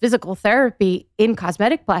no physical therapy in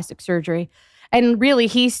cosmetic plastic surgery. And really,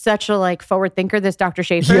 he's such a forward thinker, this Dr.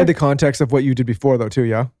 Schaefer. He had the context of what you did before though, too,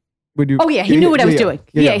 yeah? He knew what I was doing.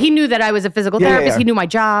 Yeah, he knew that I was a physical therapist. He knew my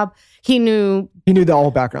job. He knew the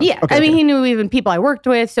whole background. Yeah, okay, he knew even people I worked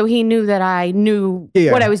with, so he knew that I knew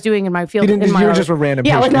what I was doing in my field. You were just a random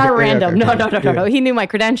patient. I was not a random. No. He knew my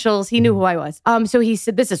credentials. He knew who I was. So he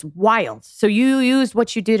said, this is wild. So you used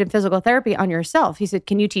what you did in physical therapy on yourself. He said,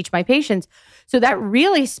 can you teach my patients? So that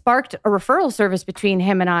really sparked a referral service between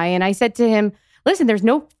him and I. And I said to him, listen, there's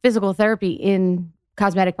no physical therapy in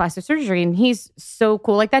cosmetic plastic surgery. And he's so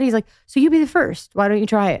cool like that. He's like, so you be the first. Why don't you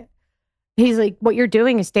try it? He's like, what you're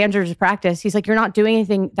doing is standards of practice. He's like, you're not doing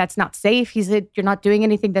anything that's not safe. He said, you're not doing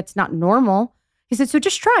anything that's not normal. He said, so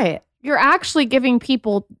just try it. You're actually giving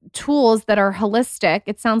people tools that are holistic.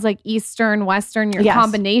 It sounds like Eastern, Western, your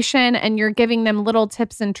combination, and you're giving them little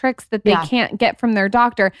tips and tricks that they can't get from their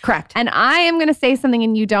doctor. Correct. And I am going to say something,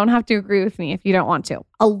 and you don't have to agree with me if you don't want to.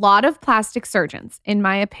 A lot of plastic surgeons, in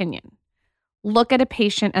my opinion, look at a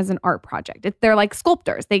patient as an art project. They're like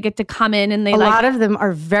sculptors. They get to come in and a lot of them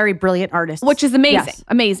are very brilliant artists. Which is amazing. Yes.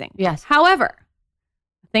 Amazing. Yes. However,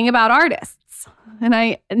 the thing about artists, and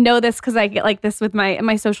I know this because I get like this with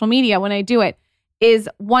my social media when I do it, is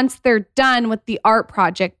once they're done with the art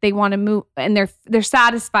project, they want to move and they're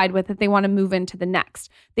satisfied with it. They want to move into the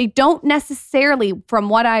next. They don't necessarily, from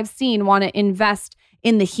what I've seen, want to invest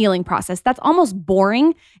in the healing process. That's almost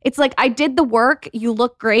boring. It's like, I did the work. You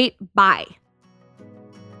look great. Bye.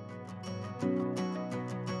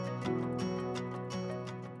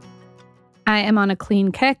 I am on a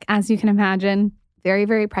clean kick, as you can imagine. Very,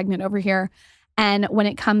 very pregnant over here. And when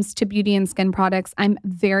it comes to beauty and skin products, I'm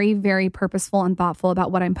very, very purposeful and thoughtful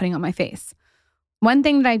about what I'm putting on my face. One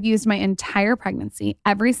thing that I've used my entire pregnancy,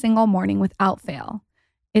 every single morning without fail,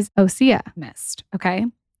 is Osea mist, okay?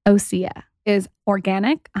 Osea is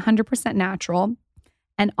organic, 100% natural.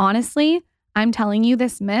 And honestly, I'm telling you,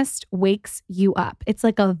 this mist wakes you up. It's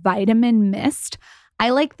like a vitamin mist. I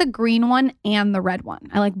like the green one and the red one.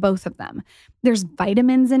 I like both of them. There's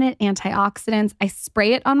vitamins in it, antioxidants. I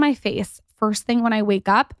spray it on my face first thing when I wake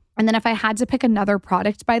up. And then if I had to pick another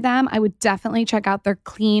product by them, I would definitely check out their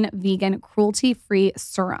clean, vegan, cruelty-free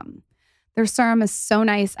serum. Their serum is so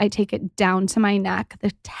nice. I take it down to my neck. The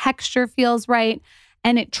texture feels right,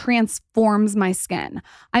 and it transforms my skin.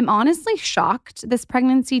 I'm honestly shocked this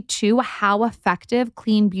pregnancy too, how effective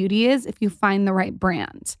clean beauty is if you find the right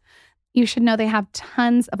brand. You should know they have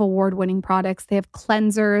tons of award-winning products. They have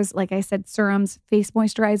cleansers, like I said, serums, face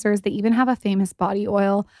moisturizers. They even have a famous body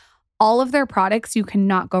oil. All of their products, you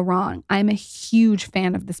cannot go wrong. I'm a huge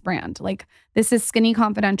fan of this brand. Like, this is Skinny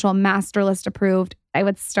Confidential, Master List approved. I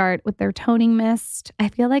would start with their toning mist. I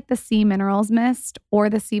feel like the C Minerals mist or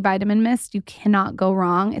the C Vitamin mist, you cannot go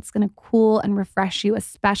wrong. It's going to cool and refresh you,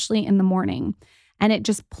 especially in the morning. And it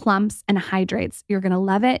just plumps and hydrates. You're going to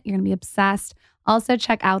love it. You're going to be obsessed. Also,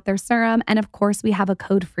 check out their serum. And of course, we have a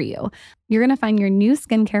code for you. You're going to find your new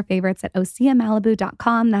skincare favorites at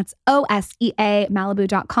OseaMalibu.com. That's OSEA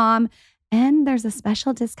Malibu.com. And there's a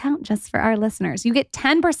special discount just for our listeners. You get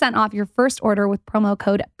 10% off your first order with promo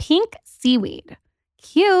code PINKSEaweed.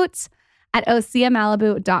 Cute. At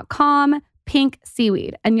OseaMalibu.com. Pink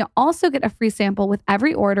Seaweed. And you'll also get a free sample with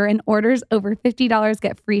every order, and orders over $50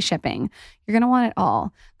 get free shipping. You're going to want it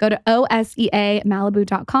all. Go to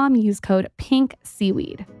OSEAMalibu.com, use code Pink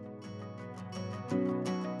Seaweed.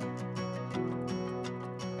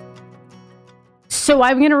 So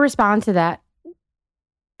I'm going to respond to that.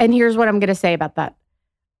 And here's what I'm going to say about that.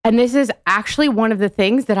 And this is actually one of the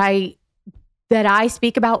things that I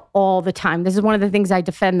speak about all the time. This is one of the things I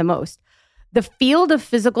defend the most. The field of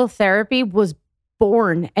physical therapy was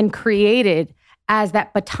born and created as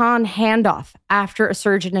that baton handoff after a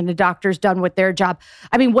surgeon and a doctor's done with their job.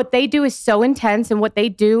 I mean, what they do is so intense and what they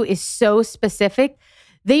do is so specific.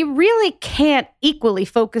 They really can't equally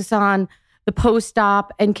focus on the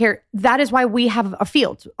post-op and care. That is why we have a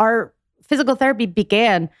field. Our physical therapy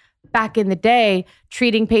began back in the day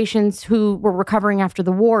treating patients who were recovering after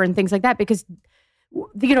the war and things like that, because,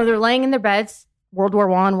 you know, they're laying in their beds, World War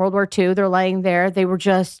I, World War II, they're laying there. They were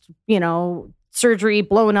just, you know, surgery,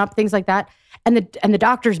 blowing up, things like that. And the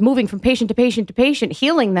doctors moving from patient to patient to patient,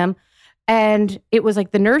 healing them. And it was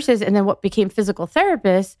like the nurses and then what became physical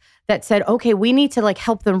therapists that said, okay, we need to like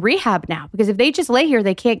help them rehab now, because if they just lay here,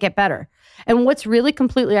 they can't get better. And what's really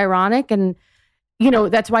completely ironic, and, you know,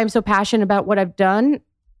 that's why I'm so passionate about what I've done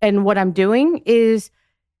and what I'm doing, is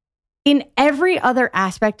in every other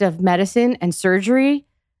aspect of medicine and surgery,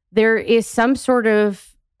 there is some sort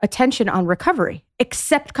of attention on recovery,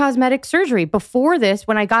 except cosmetic surgery. Before this,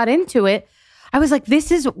 when I got into it, I was like,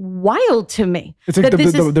 this is wild to me. It's like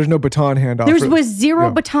there's no baton handoff. There was zero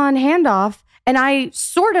baton handoff. And I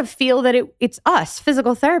sort of feel that it's us,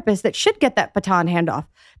 physical therapists, that should get that baton handoff,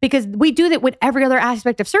 because we do that with every other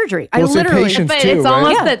aspect of surgery. Well, but it's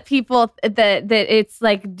almost that people that it's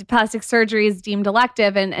like plastic surgery is deemed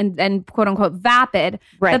elective and quote unquote vapid.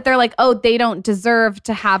 Right. That they're like, oh, they don't deserve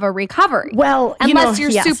to have a recovery. Well, unless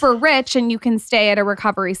you're super rich and you can stay at a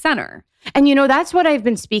recovery center. And, you know, that's what I've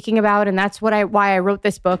been speaking about. And that's why I wrote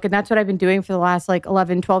this book. And that's what I've been doing for the last like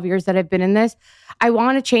 11, 12 years that I've been in this. I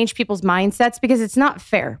want to change people's mindsets, because it's not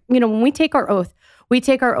fair. You know, when we take our oath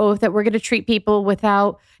that we're going to treat people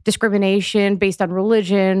without discrimination based on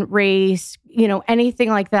religion, race, you know, anything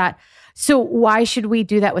like that. So why should we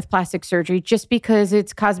do that with plastic surgery? Just because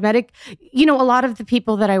it's cosmetic? You know, a lot of the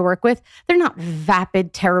people that I work with, they're not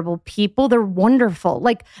vapid, terrible people. They're wonderful.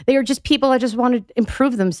 Like, they are just people that just want to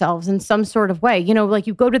improve themselves in some sort of way. You know, like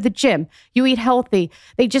you go to the gym, you eat healthy.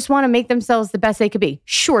 They just want to make themselves the best they could be.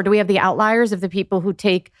 Sure, do we have the outliers of the people who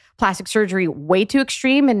take plastic surgery way too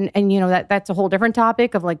extreme? And you know, that's a whole different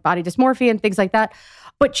topic of like body dysmorphia and things like that.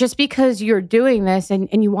 But just because you're doing this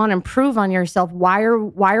and you want to improve on yourself, why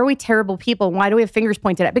are we terrible people? Why do we have fingers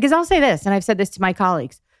pointed at? Because I'll say this, and I've said this to my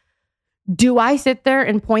colleagues. Do I sit there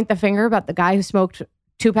and point the finger about the guy who smoked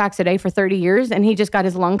 2 packs a day for 30 years and he just got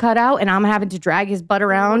his lung cut out and I'm having to drag his butt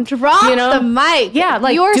around? Drop the mic. Yeah,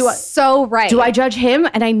 like you're so right. Do I judge him?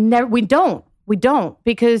 And we don't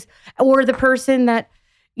because, or the person that,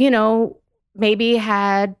 you know, maybe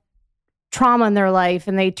had trauma in their life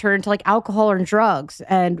and they turn to like alcohol or drugs,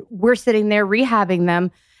 and we're sitting there rehabbing them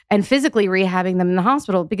and physically rehabbing them in the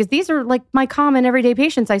hospital, because these are like my common everyday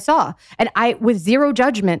patients I saw. And I, with zero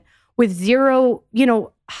judgment, with zero, you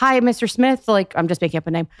know, hi, Mr. Smith, like, I'm just making up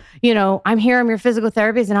a name, you know, I'm here, I'm your physical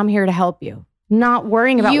therapist and I'm here to help you. Not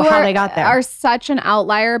worrying about how they got there. You are such an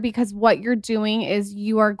outlier, because what you're doing is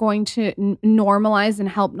you are going to normalize and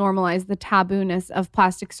help normalize the tabooness of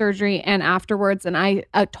plastic surgery and afterwards. And I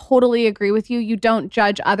totally agree with you. You don't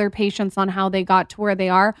judge other patients on how they got to where they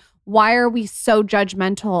are. Why are we so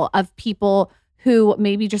judgmental of people who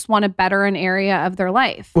maybe just want to better an area of their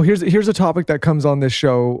life? Well, here's a topic that comes on this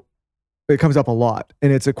show. It comes up a lot.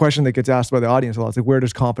 And it's a question that gets asked by the audience a lot. It's like, where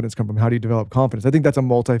does confidence come from? How do you develop confidence? I think that's a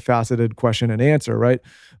multifaceted question and answer, right?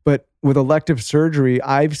 But with elective surgery,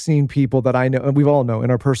 I've seen people that I know, and we've all know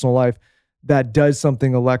in our personal life, that does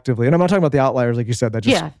something electively. And I'm not talking about the outliers, like you said,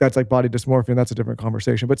 that's like body dysmorphia, and that's a different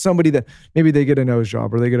conversation. But somebody that maybe they get a nose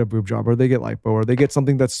job, or they get a boob job, or they get lipo, or they get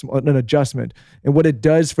something that's an adjustment. And what it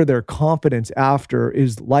does for their confidence after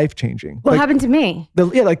is life-changing. What happened to me? The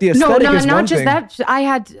aesthetic is not one just thing. that. I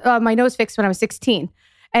had my nose fixed when I was 16.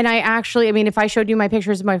 And I actually, I mean, if I showed you my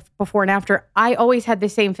pictures of my before and after, I always had the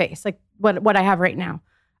same face, like what I have right now.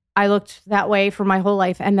 I looked that way for my whole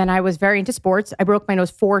life. And then I was very into sports. I broke my nose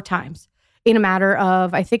 4 times. In a matter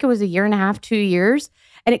of, I think it was 1.5 years, 2 years.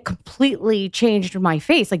 And it completely changed my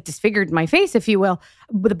face, like disfigured my face, if you will.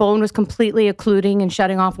 The bone was completely occluding and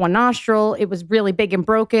shutting off one nostril. It was really big and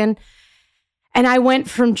broken. And I went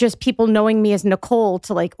from just people knowing me as Nicole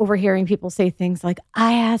to like overhearing people say things like,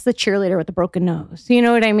 I asked the cheerleader with the broken nose. You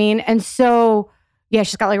know what I mean? And so, yeah,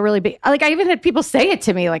 she's got like a really big, like I even had people say it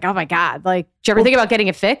to me, like, oh my God, like, did you ever think about getting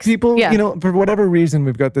it fixed? People, you know, for whatever reason,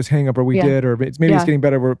 we've got this hang up, or we did, or it's getting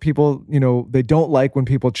better, where people, you know, they don't like when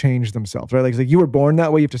people change themselves, right? Like, it's like, you were born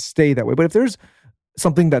that way, you have to stay that way. But if there's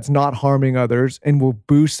something that's not harming others and will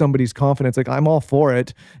boost somebody's confidence, like, I'm all for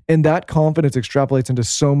it. And that confidence extrapolates into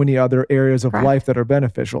so many other areas of life that are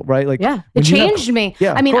beneficial, right? Like, it changed me.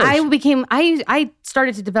 Yeah, I mean, I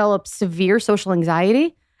started to develop severe social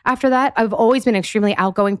anxiety. After that, I've always been an extremely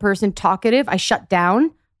outgoing person, talkative. I shut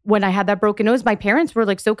down when I had that broken nose. My parents were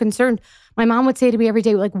like so concerned. My mom would say to me every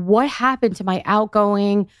day, like, what happened to my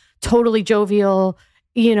outgoing, totally jovial,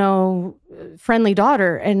 you know, friendly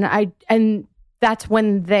daughter? And that's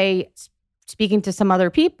when they, speaking to some other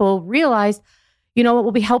people, realized, you know what,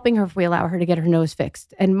 we'll be helping her if we allow her to get her nose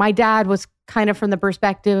fixed. And my dad was kind of from the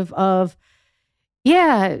perspective of,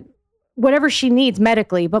 yeah, whatever she needs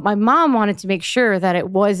medically. But my mom wanted to make sure that it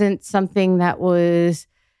wasn't something that was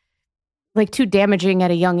like too damaging at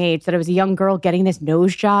a young age, that I was a young girl getting this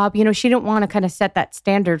nose job. You know, she didn't want to kind of set that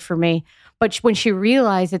standard for me. But when she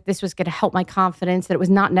realized that this was going to help my confidence, that it was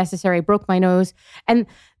not necessary, I broke my nose. And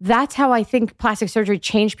that's how I think plastic surgery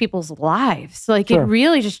changed people's lives. Like It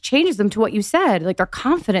really just changes them to what you said, like their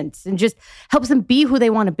confidence, and just helps them be who they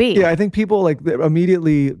want to be. Yeah, I think people like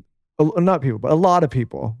immediately, not people, but a lot of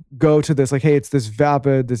people go to this like, hey, it's this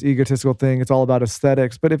vapid, this egotistical thing. It's all about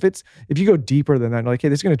aesthetics. But if you go deeper than that, like, hey,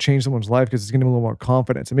 this is going to change someone's life because it's going to give them a little more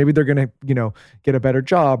confidence. And maybe they're going to, you know, get a better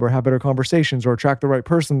job or have better conversations or attract the right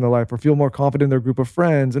person in their life or feel more confident in their group of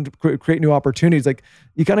friends and create new opportunities. Like,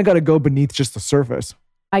 you kind of got to go beneath just the surface.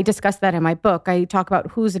 I discuss that in my book. I talk about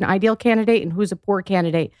who's an ideal candidate and who's a poor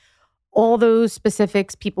candidate. All those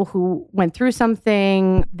specifics, people who went through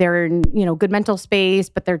something, they're in, you know, good mental space,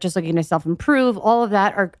 but they're just looking to self-improve. All of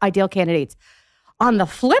that are ideal candidates. On the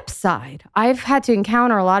flip side, I've had to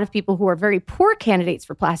encounter a lot of people who are very poor candidates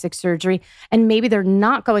for plastic surgery, and maybe they're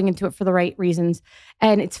not going into it for the right reasons.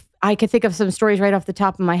 And I can think of some stories right off the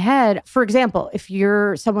top of my head. For example, if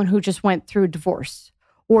you're someone who just went through a divorce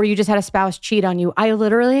or you just had a spouse cheat on you, I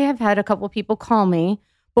literally have had a couple of people call me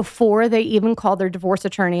before they even called their divorce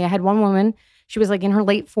attorney. I had one woman, she was like in her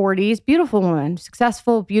late 40s, beautiful woman,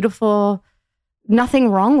 successful, beautiful, nothing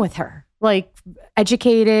wrong with her, like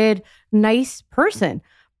educated, nice person.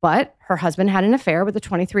 But her husband had an affair with a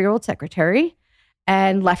 23-year-old secretary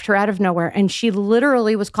and left her out of nowhere. And she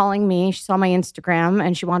literally was calling me. She saw my Instagram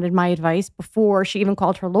and she wanted my advice before she even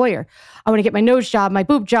called her lawyer. I want to get my nose job, my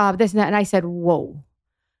boob job, this and that. And I said, whoa,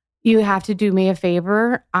 you have to do me a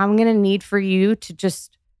favor. I'm going to need for you to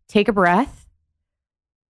just take a breath,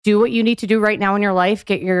 do what you need to do right now in your life,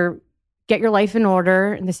 get your life in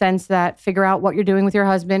order, in the sense that figure out what you're doing with your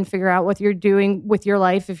husband, figure out what you're doing with your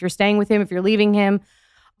life, if you're staying with him, if you're leaving him.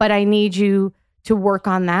 But I need you to work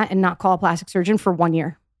on that and not call a plastic surgeon for 1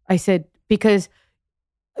 year. I said, because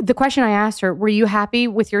the question I asked her, were you happy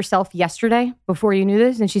with yourself yesterday before you knew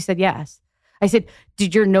this? And she said, yes. I said,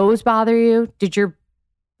 did your nose bother you? Did your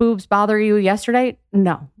boobs bother you yesterday?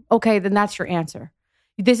 No. Okay, then that's your answer.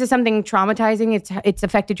 This is something traumatizing. It's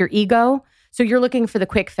affected your ego. So you're looking for the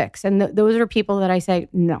quick fix. And those are people that I say,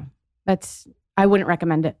 no, I wouldn't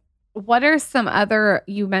recommend it. What are some other,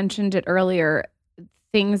 you mentioned it earlier,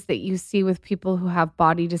 things that you see with people who have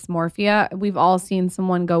body dysmorphia? We've all seen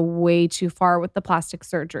someone go way too far with the plastic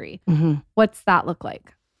surgery. Mm-hmm. What's that look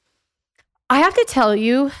like? I have to tell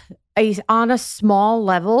you, on a small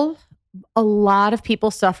level, a lot of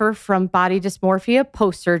people suffer from body dysmorphia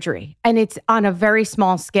post-surgery. And it's on a very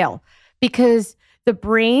small scale because the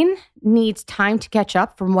brain needs time to catch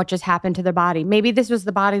up from what just happened to their body. Maybe this was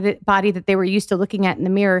the body that they were used to looking at in the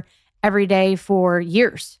mirror every day for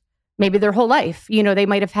years, maybe their whole life. You know, they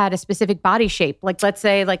might have had a specific body shape, like let's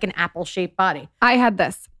say like an apple-shaped body. I had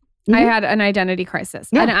this. Mm-hmm. I had an identity crisis,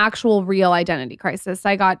 an actual real identity crisis.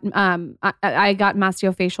 I got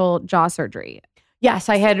maxillofacial jaw surgery. Yes,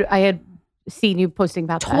 I had seen you posting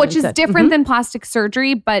about that. Which is different than plastic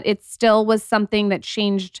surgery, but it still was something that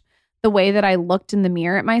changed the way that I looked in the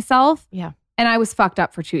mirror at myself. Yeah. And I was fucked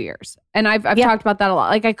up for 2 years. And I've talked about that a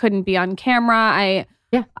lot. Like I couldn't be on camera.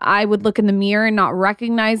 I would look in the mirror and not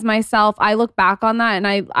recognize myself. I look back on that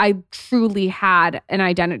and I truly had an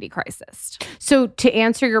identity crisis. So to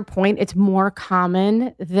answer your point, it's more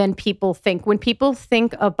common than people think. When people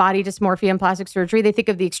think of body dysmorphia and plastic surgery, they think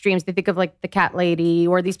of the extremes. They think of like the cat lady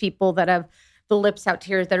or these people that have the lips out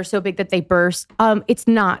here that are so big that they burst. It's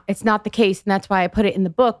not the case. And that's why I put it in the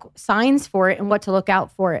book, signs for it and what to look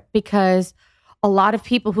out for it. Because a lot of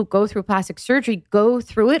people who go through plastic surgery go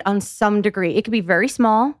through it on some degree. It could be very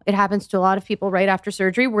small. It happens to a lot of people right after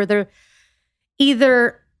surgery where they're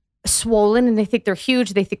either swollen and they think they're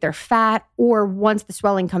huge, they think they're fat, or once the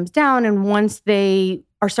swelling comes down and once they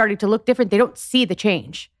are starting to look different, they don't see the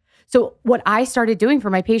change. So what I started doing for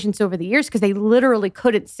my patients over the years, because they literally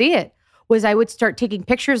couldn't see it, was I would start taking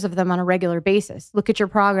pictures of them on a regular basis. Look at your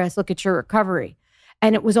progress, look at your recovery.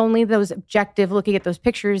 And it was only those objective looking at those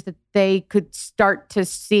pictures that they could start to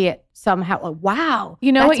see it somehow. Like, wow.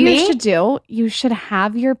 You know what you should do? You should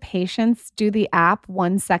have your patients do the app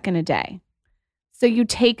 1 second a day. So you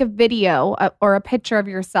take a video or a picture of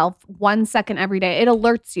yourself 1 second every day. It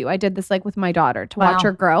alerts you. I did this like with my daughter to watch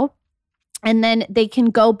her grow. And then they can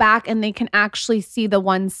go back and they can actually see the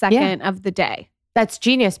 1 second of the day. That's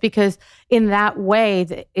genius because in that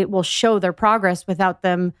way, it will show their progress without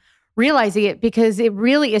them realizing it because it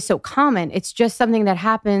really is so common. It's just something that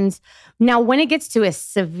happens. Now, when it gets to a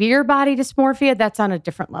severe body dysmorphia, that's on a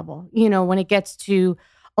different level. When it gets to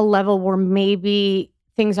a level where maybe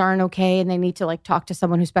things aren't okay and they need to like talk to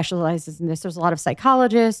someone who specializes in this. There's a lot of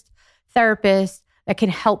psychologists, therapists that can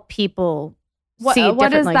help people see it differently.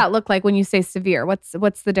 What does that look like when you say severe? What's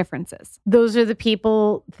the differences? Those are the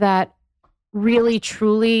people that really,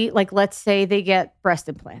 truly, like, let's say they get breast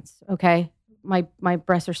implants, okay? My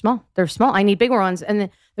breasts are small. They're small. I need bigger ones. And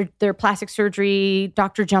then they're plastic surgery,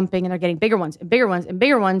 doctor jumping, and they're getting bigger ones and bigger ones and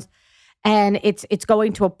bigger ones. And it's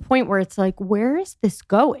going to a point where it's like, where is this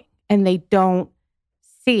going? And they don't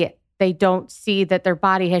see it. They don't see that their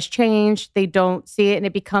body has changed. They don't see it. And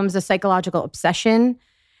it becomes a psychological obsession.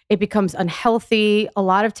 It becomes unhealthy. A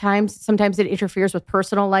lot of times, sometimes it interferes with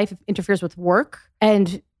personal life, it interferes with work.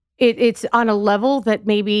 And it's on a level that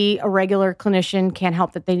maybe a regular clinician can't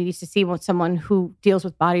help, that they need to see with someone who deals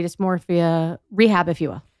with body dysmorphia rehab, if you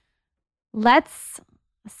will. Let's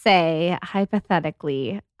say,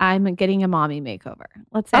 hypothetically, I'm getting a mommy makeover.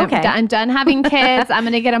 Let's say I'm done having kids. I'm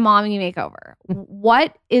going to get a mommy makeover.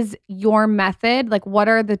 What is your method? Like, what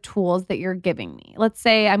are the tools that you're giving me? Let's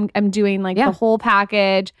say I'm doing the whole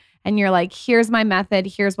package and you're like, here's my method.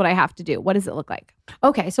 Here's what I have to do. What does it look like?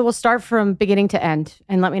 Okay. So we'll start from beginning to end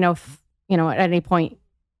and let me know if, at any point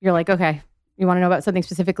you're like, okay, you want to know about something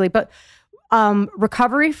specifically. But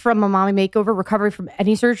recovery from a mommy makeover, recovery from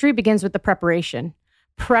any surgery begins with the preparation.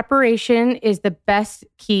 Preparation is the best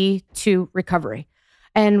key to recovery.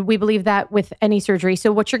 And we believe that with any surgery.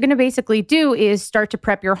 So what you're going to basically do is start to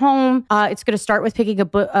prep your home. It's going to start with picking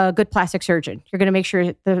a good plastic surgeon. You're going to make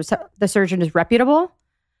sure the surgeon is reputable,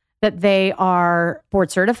 that they are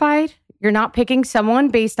board certified. You're not picking someone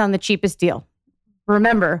based on the cheapest deal.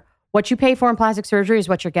 Remember, what you pay for in plastic surgery is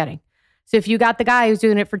what you're getting. So if you got the guy who's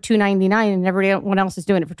doing it for $299 and everyone else is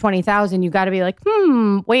doing it for $20,000, you got to be like,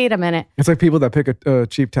 wait a minute. It's like people that pick a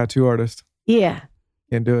cheap tattoo artist. Yeah.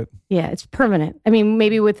 Can't do it. Yeah, it's permanent. I mean,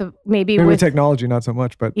 maybe with technology, not so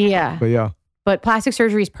much, but yeah. But plastic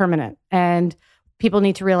surgery is permanent, and people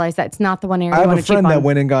need to realize that it's not the one area. I have a friend that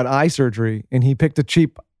went and got eye surgery, and he picked a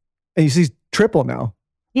cheap, and he's triple now.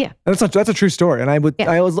 Yeah, and that's a true story. And I look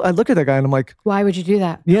at that guy, and I'm like, why would you do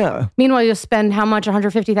that? Yeah. Meanwhile, you'll spend how much?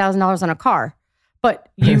 $150,000 on a car. But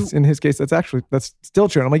in his case, that's still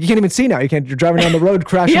true. And I'm like, you can't even see now. You're driving down the road,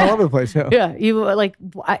 crashing all over the place.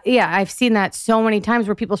 I've seen that so many times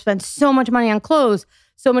where people spend so much money on clothes,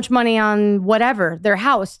 so much money on whatever, their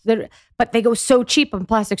house, but they go so cheap on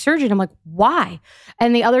plastic surgery. And I'm like, why?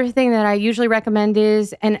 And the other thing that I usually recommend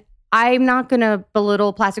is, and I'm not going to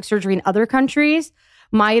belittle plastic surgery in other countries.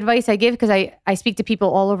 My advice I give, because I speak to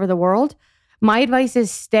people all over the world, my advice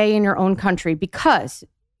is stay in your own country, because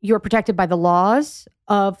you're protected by the laws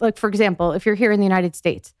of, like, for example, if you're here in the United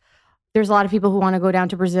States, there's a lot of people who want to go down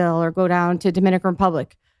to Brazil or go down to Dominican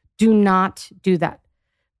Republic. Do not do that.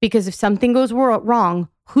 Because if something goes wrong,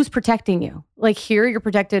 who's protecting you? Like, here, you're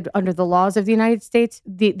protected under the laws of the United States,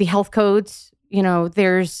 the health codes,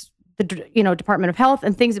 there's the, Department of Health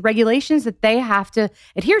and things, regulations that they have to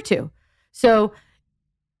adhere to. So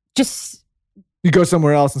just... You go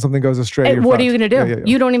somewhere else and something goes astray. What are you going to do? Yeah.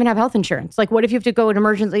 You don't even have health insurance. Like, what if you have to go and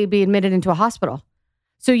emergently be admitted into a hospital?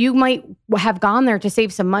 So you might have gone there to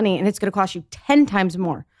save some money, and it's going to cost you 10 times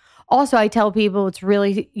more. Also, I tell people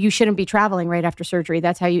you shouldn't be traveling right after surgery.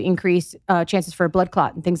 That's how you increase chances for a blood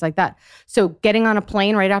clot and things like that. So getting on a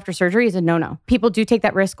plane right after surgery is a no-no. People do take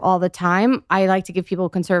that risk all the time. I like to give people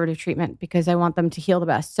conservative treatment because I want them to heal the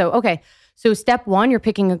best. So step one, you're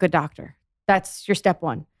picking a good doctor. That's your step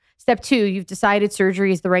one. Step two, you've decided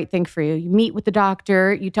surgery is the right thing for you. You meet with the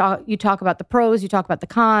doctor, you talk about the pros, you talk about the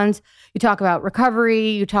cons, you talk about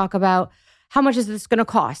recovery, you talk about how much is this going to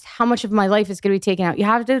cost? How much of my life is going to be taken out? You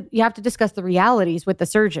have to discuss the realities with the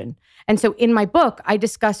surgeon. And so in my book, I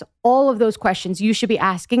discuss all of those questions you should be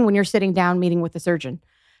asking when you're sitting down meeting with the surgeon,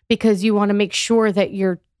 because you want to make sure that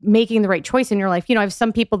you're making the right choice in your life. I have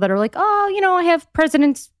some people that are like, I have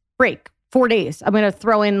President's break. 4 days. I'm going to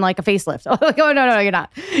throw in like a facelift. Oh, no, you're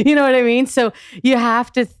not. You know what I mean? So you have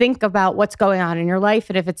to think about what's going on in your life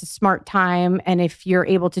and if it's a smart time and if you're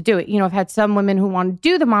able to do it. I've had some women who want to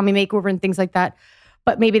do the mommy makeover and things like that,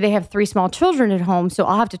 but maybe they have 3 small children at home. So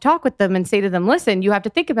I'll have to talk with them and say to them, listen, you have to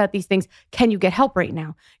think about these things. Can you get help right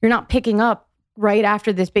now? You're not picking up right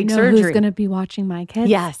after this big surgery. Who's going to be watching my kids?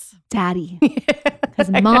 Yes. Daddy. Because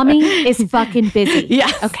mommy is fucking busy. Yeah.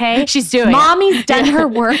 Okay? She's doing Mommy's done her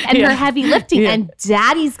work and her heavy lifting, and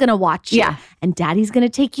daddy's going to watch you. Yeah. And daddy's going to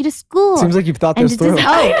take you to school. Seems like you've thought this through.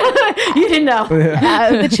 You didn't know.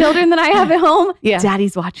 The children that I have at home,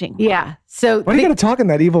 daddy's watching. Yeah. So why do you got to talk in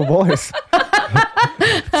that evil voice?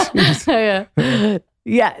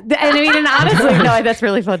 Yeah. And I mean, and honestly, no, that's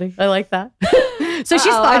really funny. I like that. So she's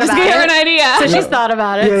thought I just about gave her it. an idea. So she's thought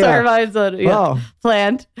about it. Yeah, So yeah. her mind's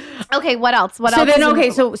planned. Okay, what else? What So else? then,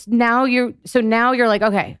 is in- okay, so now you're like,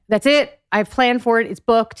 okay, that's it. I've planned for it. It's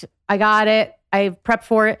booked. I got it. I've prepped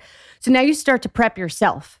for it. So now you start to prep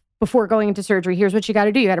yourself before going into surgery. Here's what you got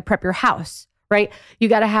to do. You got to prep your house, right? You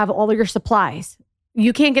got to have all of your supplies.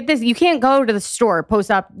 You can't get this. You can't go to the store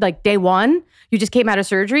post-op like day one. You just came out of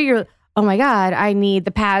surgery. You're, oh my God, I need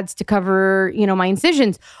the pads to cover, my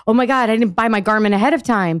incisions. Oh my God, I didn't buy my Garmin ahead of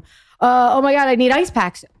time. Oh my God, I need ice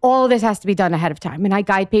packs. All of this has to be done ahead of time. And I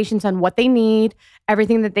guide patients on what they need,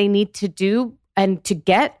 everything that they need to do and to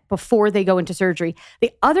get before they go into surgery.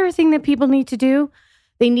 The other thing that people need to do,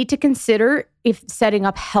 they need to consider if setting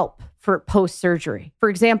up help for post-surgery. For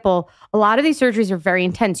example, a lot of these surgeries are very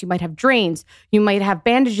intense. You might have drains, you might have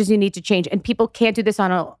bandages you need to change, and people can't do this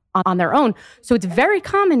on their own. So it's very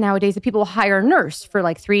common nowadays that people will hire a nurse for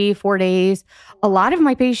like 3-4 days. A lot of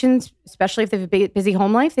my patients, especially if they have a busy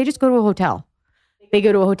home life, they just go to a hotel. They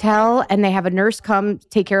go to a hotel and they have a nurse come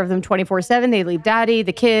take care of them 24/7. They leave daddy,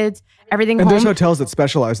 the kids, everything And home. there's hotels that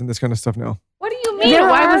specialize in this kind of stuff now. what do you mean? There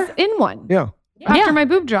I are- was in one Yeah. after my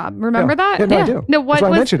boob job. Remember that? Yeah, no, I do. No, what That's why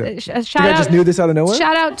I was mentioned it. shout You guys out? just knew this out of nowhere?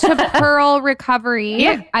 Shout out to Pearl Recovery.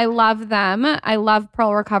 Yeah. I love them. I love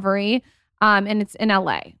Pearl Recovery. And it's in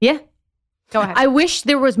LA. Yeah. Go ahead. I wish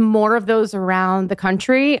there was more of those around the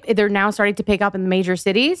country. They're now starting to pick up in the major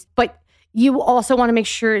cities, but you also want to make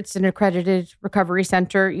sure it's an accredited recovery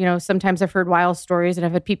center. Sometimes I've heard wild stories and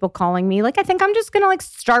I've had people calling me like, I think I'm just going to like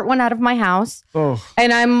start one out of my house. Oh,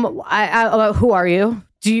 And who are you?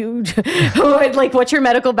 Do you, like, what's your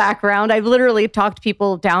medical background? I've literally talked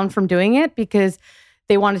people down from doing it because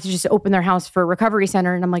they wanted to just open their house for a recovery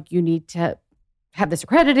center. And I'm like, you need to have this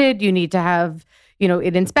accredited. You need to have,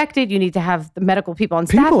 it inspected. You need to have the medical people on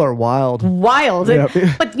staff. people are wild. Wild. Yeah.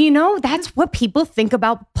 But that's what people think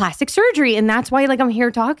about plastic surgery. And that's why I'm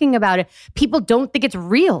here talking about it. People don't think it's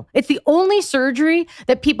real. It's the only surgery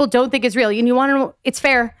that people don't think is real. And you want to know, it's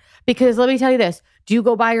fair because let me tell you this. Do you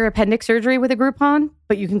go buy your appendix surgery with a Groupon?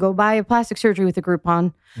 But you can go buy a plastic surgery with a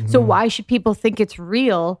Groupon. So why should people think it's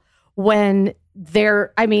real when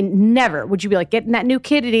never would you be like getting that new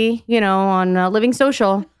kitty, on Living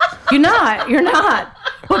Social? You're not.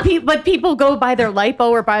 But people go buy their lipo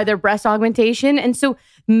or buy their breast augmentation. And so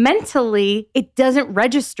mentally, it doesn't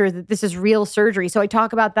register that this is real surgery. So I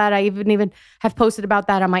talk about that. I even have posted about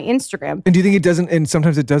that on my Instagram. And do you think it doesn't, and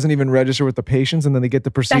sometimes it doesn't even register with the patients and then they get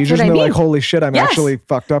the procedures what and I they're mean. like, holy shit, I'm Yes. actually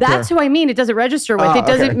fucked up That's here. who I mean. It doesn't register with. It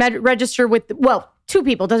doesn't okay. register with, two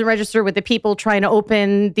people. It doesn't register with the people trying to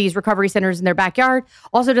open these recovery centers in their backyard.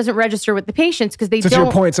 Also doesn't register with the patients because they So to don't.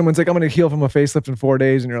 your point, someone's like, I'm going to heal from a facelift in 4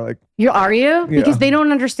 days. And you're like, Are you? Yeah. Because they don't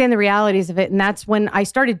understand the realities of it. And that's when I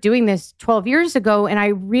started doing this 12 years ago. And I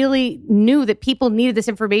really knew that people needed this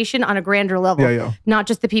information on a grander level, Yeah. not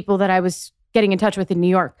just the people that I was getting in touch with in New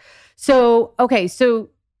York. So, okay.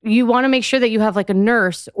 So you want to make sure that you have like a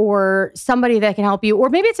nurse or somebody that can help you, or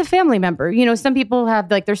maybe it's a family member. Some people have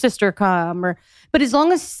like their sister come but as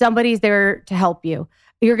long as somebody's there to help you,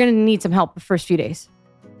 you're going to need some help the first few days.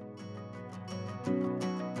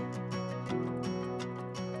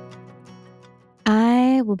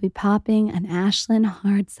 I will be popping an Ashland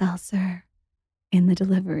hard seltzer in the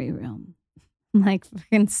delivery room. I'm like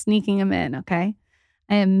freaking sneaking them in, okay?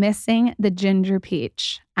 I am missing the ginger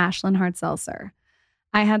peach Ashland hard seltzer.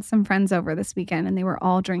 I had some friends over this weekend and they were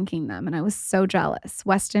all drinking them and I was so jealous.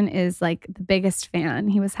 Weston is like the biggest fan.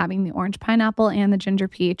 He was having the orange pineapple and the ginger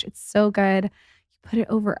peach. It's so good. You put it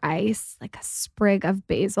over ice, like a sprig of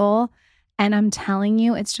basil. And I'm telling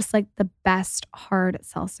you, it's just like the best hard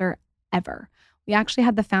seltzer ever. We actually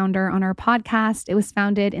had the founder on our podcast. It was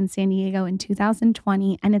founded in San Diego in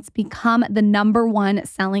 2020, and it's become the #1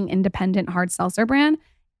 selling independent hard seltzer brand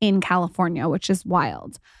in California, which is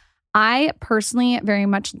wild. I personally very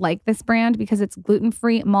much like this brand because it's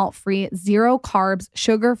gluten-free, malt-free, 0 carbs,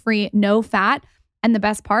 sugar-free, no fat, and the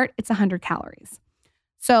best part, it's 100 calories.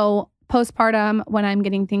 So postpartum, when I'm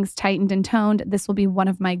getting things tightened and toned, this will be one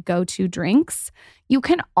of my go-to drinks. You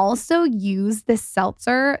can also use this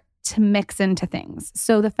seltzer to mix into things.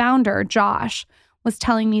 So the founder, Josh, was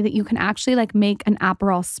telling me that you can actually like make an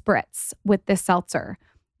Aperol spritz with this seltzer,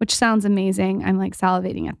 which sounds amazing. I'm like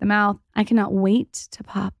salivating at the mouth. I cannot wait to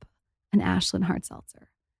pop an Ashland hard seltzer.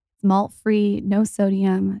 It's malt-free, no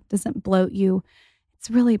sodium, doesn't bloat you.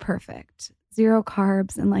 It's really perfect. 0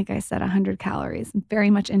 carbs and like I said, 100 calories. I'm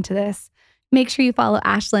very much into this. Make sure you follow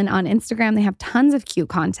Ashland on Instagram. They have tons of cute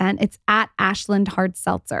content. It's at Ashland Hard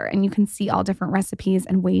Seltzer, and you can see all different recipes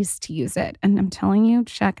and ways to use it. And I'm telling you,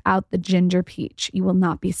 check out the ginger peach. You will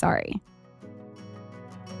not be sorry.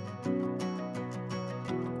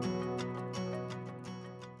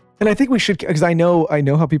 And I think we should, because I know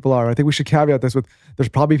how people are. I think we should caveat this with, there's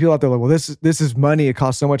probably people out there like, well, this is money. It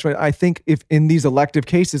costs so much money. I think if in these elective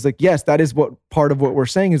cases, like, yes, that is what part of what we're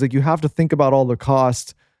saying is like, you have to think about all the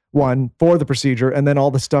costs, one, for the procedure, and then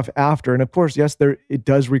all the stuff after. And of course, yes, it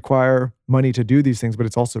does require money to do these things, but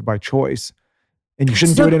it's also by choice. And you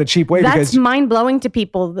shouldn't do it in a cheap way. That's mind-blowing to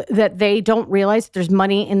people that they don't realize there's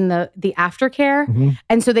money in the aftercare. Mm-hmm.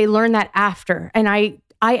 And so they learn that after. And I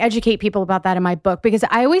educate people about that in my book, because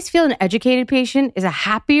I always feel an educated patient is a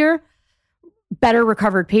happier, better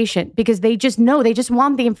recovered patient, because they just know, they just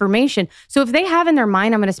want the information. So if they have in their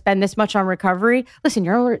mind, I'm going to spend this much on recovery, listen,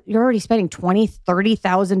 you're already spending $20,000,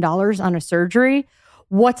 $30,000 on a surgery.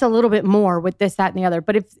 What's a little bit more with this, that, and the other?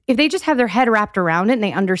 But if they just have their head wrapped around it and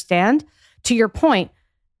they understand, to your point,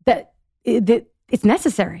 that it's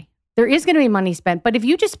necessary. There is going to be money spent. But if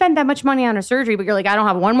you just spend that much money on a surgery, but you're like, I don't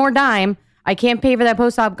have one more dime, I can't pay for that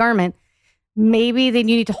post-op garment, maybe then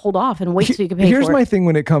you need to hold off and wait till you can pay for it. Here's my thing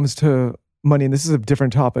when it comes to money, and this is a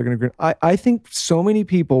different topic. I think so many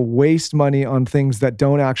people waste money on things that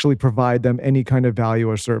don't actually provide them any kind of value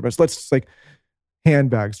or service. Let's like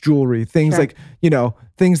handbags, jewelry, things like,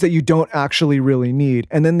 things that you don't actually really need.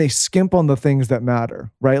 And then they skimp on the things that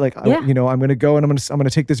matter, right? Like, I'm going to go and I'm going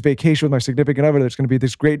to take this vacation with my significant other. There's going to be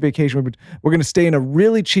this great vacation. We're going to stay in a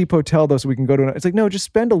really cheap hotel though, so we can go to it's like, no, just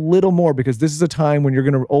spend a little more, because this is a time when you're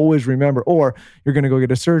going to always remember, or you're going to go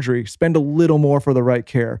get a surgery, spend a little more for the right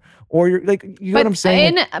care. Or you're like, you know what I'm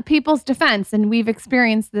saying? In people's defense, and we've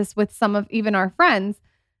experienced this with some of even our friends,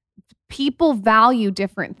 people value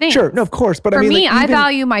different things. Sure, no, of course. But for I mean, me, like, I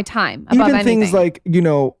value my time above even anything. things like,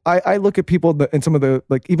 I look at people and some of the,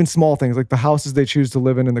 like, even small things, like the houses they choose to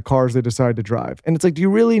live in and the cars they decide to drive. And it's like, do you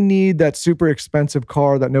really need that super expensive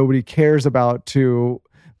car that nobody cares about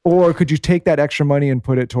or could you take that extra money and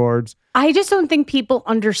put it towards? I just don't think people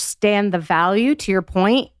understand the value, to your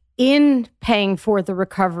point, in paying for the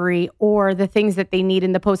recovery or the things that they need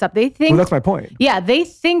in the post-op. They think, well, that's my point. Yeah, they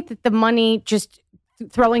think that the money, just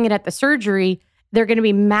throwing it at the surgery, they're going to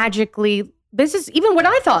be magically, this is even what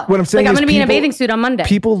I thought. What I'm saying I'm is going to be in a bathing suit on Monday.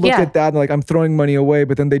 People look at that and like, I'm throwing money away,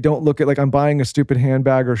 but then they don't look at like, I'm buying a stupid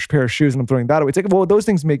handbag or pair of shoes and I'm throwing that away. It's like, well, those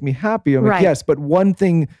things make me happy. I'm like, yes, but one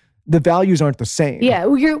thing, the values aren't the same. Yeah.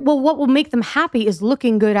 What will make them happy is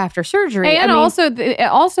looking good after surgery. And also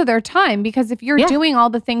their time, because if you're doing all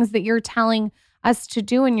the things that you're telling us to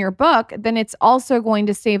do in your book, then it's also going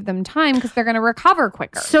to save them time because they're going to recover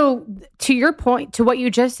quicker. So to your point, to what you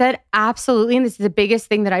just said, absolutely. And this is the biggest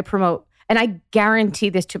thing that I promote. And I guarantee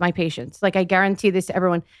this to my patients. Like, I guarantee this to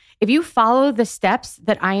everyone. If you follow the steps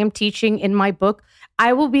that I am teaching in my book,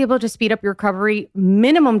 I will be able to speed up your recovery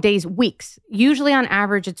minimum days, weeks. Usually on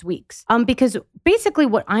average, it's weeks. Because basically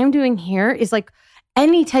what I'm doing here is like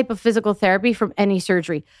any type of physical therapy from any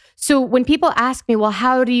surgery. So when people ask me, well,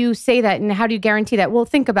 how do you say that and how do you guarantee that? Well,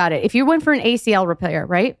 think about it. If you went for an ACL repair,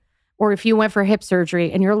 right? Or if you went for hip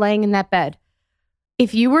surgery and you're laying in that bed,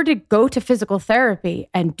 if you were to go to physical therapy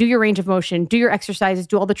and do your range of motion, do your exercises,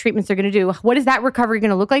 do all the treatments they're going to do, what is that recovery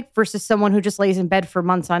going to look like versus someone who just lays in bed for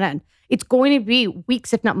months on end? It's going to be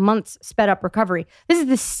weeks, if not months, sped up recovery. This is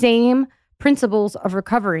the same principles of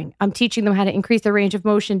recovering. I'm teaching them how to increase their range of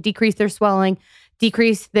motion, decrease their swelling,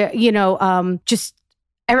 decrease their,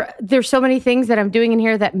 there's so many things that I'm doing in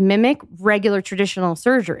here that mimic regular traditional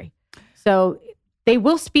surgery. So they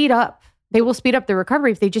will speed up. They will speed up the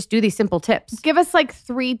recovery if they just do these simple tips. Give us like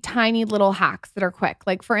 3 tiny little hacks that are quick.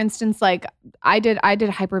 Like, for instance, like I did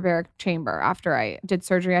hyperbaric chamber after I did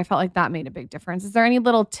surgery. I felt like that made a big difference. Is there any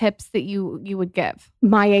little tips that you would give?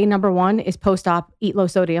 My number 1 is post-op, eat low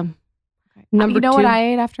sodium. Okay. Number 2, what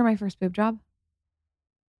I ate after my first boob job?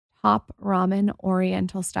 Top ramen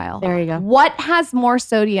Oriental style. There you go. What has more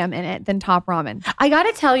sodium in it than top ramen? I got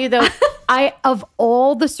to tell you though, of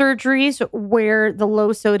all the surgeries where the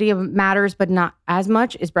low sodium matters, but not as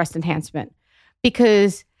much, is breast enhancement.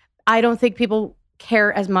 Because I don't think people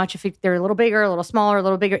care as much if they're a little bigger, a little smaller, a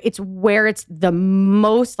little bigger. It's where it's the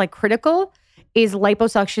most like critical is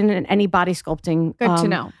liposuction and any body sculpting. Good to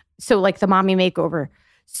know. So like the mommy makeover.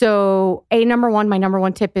 So my number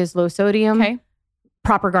 1 tip is low sodium. Okay.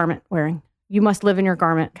 Proper garment wearing. You must live in your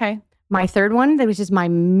garment. Okay. My third one, which is my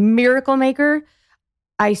miracle maker,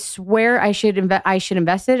 I swear I should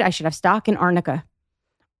invest it. I should have stock in arnica.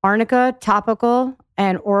 Arnica, topical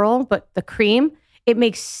and oral, but the cream It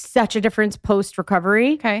makes such a difference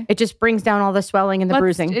post-recovery. Okay. It just brings down all the swelling and the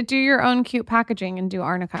bruising. Do your own cute packaging and do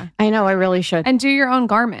arnica. I know, I really should. And do your own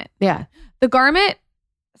garment. Yeah. The garment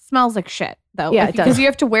smells like shit, though. Yeah, it does. Because you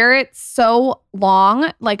have to wear it so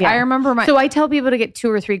long. Like, Yeah. I remember So I tell people to get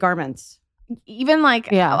 2 or 3 garments. even like,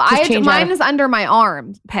 change mine out. is under my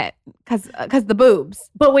armpit because the boobs.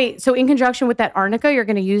 But wait, so in conjunction with that arnica, you're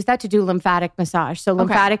going to use that to do lymphatic massage. So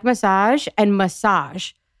lymphatic massage and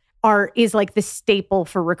massage is like the staple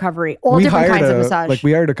for recovery. All different kinds of massage. Like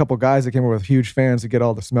we hired a couple guys that came over with huge fans to get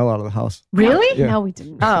all the smell out of the house. Really? Yeah. No, we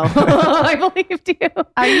didn't. Oh, I believed you.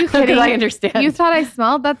 Are you kidding? Because I understand. You thought I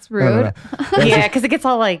smelled? That's rude. No. Yeah, because it gets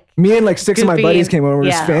all like... Me and like 6 of my goofy buddies and- came over and were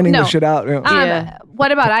just yeah. fanning No. the shit out. You know? Yeah.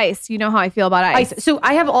 What about ice? You know how I feel about ice. So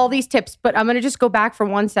I have all these tips, but I'm going to just go back for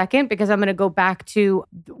 1 second because I'm going to go back to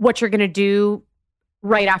what you're going to do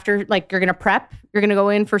right after, like you're going to prep. You're going to go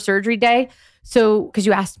in for surgery day. So, because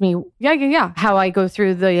you asked me Yeah. how I go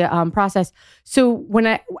through the process. So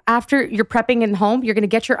after you're prepping in home, you're going to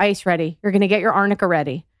get your ice ready. You're going to get your arnica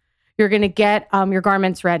ready. You're going to get your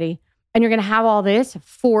garments ready. And you're going to have all this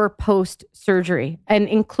for post-surgery. And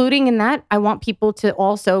including in that, I want people to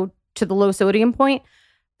also, to the low sodium point,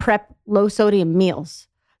 prep low sodium meals.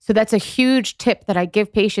 So that's a huge tip that I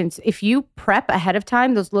give patients. If you prep ahead of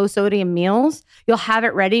time, those low sodium meals, you'll have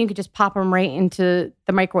it ready. You can just pop them right into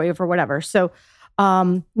the microwave or whatever. So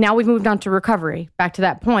now we've moved on to recovery. Back to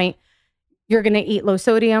that point, you're going to eat low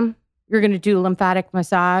sodium. You're going to do lymphatic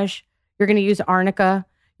massage. You're going to use arnica.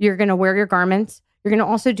 You're going to wear your garments. You're going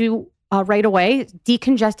to also do right away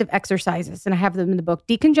decongestive exercises. And I have them in the book.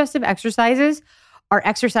 Decongestive exercises are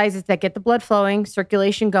exercises that get the blood flowing,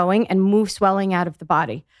 circulation going, and move swelling out of the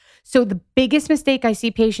body. So the biggest mistake I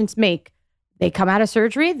see patients make, they come out of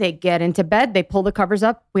surgery, they get into bed, they pull the covers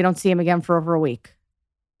up, we don't see them again for over a week.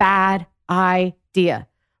 Bad idea.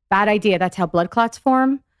 Bad idea. That's how blood clots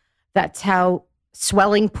form. That's how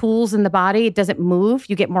swelling pools in the body. It doesn't move.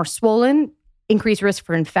 You get more swollen, increased risk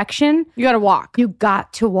for infection. You got to walk. You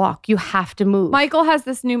got to walk. You have to move. Michael has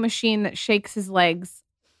this new machine that shakes his legs.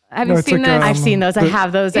 Have No, you it's seen like, this? I've seen those. I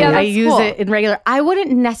have those. Yeah, I that's use cool. it in regular. I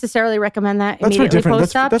wouldn't necessarily recommend that That's very immediately different.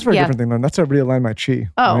 post-op. That's very different thing. Though. That's to realign my chi.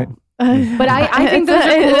 Oh. Right? But I think those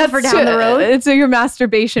are cool for down the road. It's your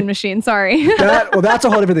masturbation machine. Sorry. That's a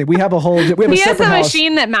whole different thing. We have a He has separate a house.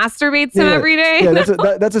 machine that masturbates him every day.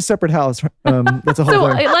 Yeah, that's a separate house. That's a whole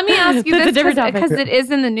So thing. let me ask you That's a this different topic. because it is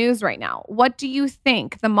in the news right now. What do you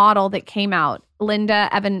think the model that came out, Linda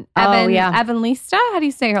Evangelista? How do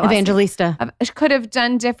you say her last name? Evangelista. Could have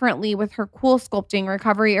done differently with her cool sculpting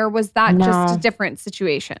recovery, or was that just No. a different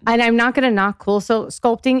situation? And I'm not going to knock cool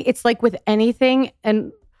sculpting. It's like with anything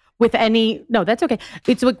and with any, no, that's okay.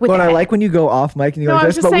 It's with But I like when you go off mic and you're like I'm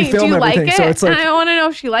this, just but we saying, do film you like everything. it? So it's like, I want to know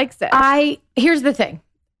if she likes it. Here's the thing.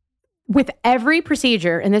 With every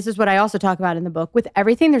procedure, and this is what I also talk about in the book, with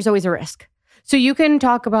everything, there's always a risk. So you can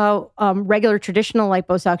talk about regular traditional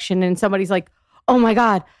liposuction and somebody's like, oh my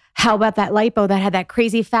God, how about that lipo that had that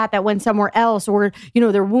crazy fat that went somewhere else, or,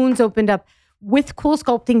 their wounds opened up. With cool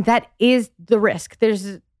sculpting, that is the risk.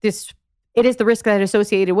 It is the risk that is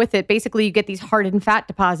associated with it. Basically, you get these hardened fat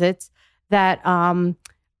deposits that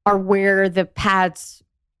are where the pads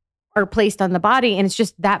are placed on the body, and it's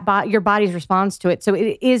just that your body's response to it. So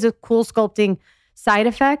it is a cool sculpting side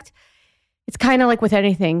effect. It's kind of like with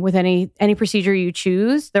anything, with any procedure you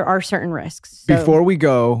choose, there are certain risks. So, before we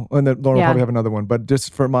go, and then Lauren will Yeah. probably have another one, but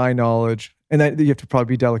just for my knowledge, and you have to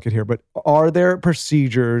probably be delicate here, but are there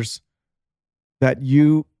procedures that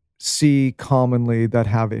you see commonly that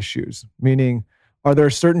have issues? Meaning, are there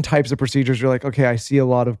certain types of procedures you're like, okay, I see a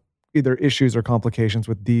lot of either issues or complications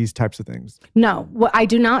with these types of things? No, I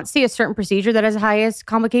do not see a certain procedure that has the highest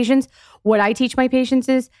complications. What I teach my patients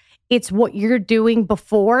is it's what you're doing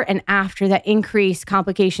before and after that increase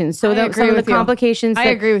complications. So I agree some of with the you. complications I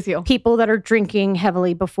that agree with you. people that are drinking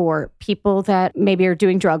heavily before, people that maybe are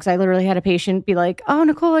doing drugs. I literally had a patient be like, oh,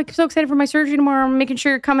 Nicole, I'm so excited for my surgery tomorrow. I'm making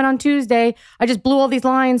sure you're coming on Tuesday. I just blew all these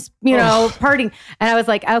lines, partying. And I was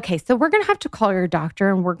like, okay, so we're going to have to call your doctor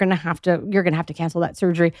and you're going to have to cancel that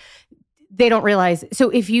surgery. They don't realize. So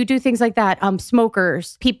if you do things like that,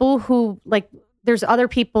 smokers, people who there's other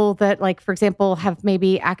people that, like, for example, have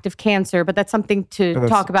maybe active cancer, but that's something to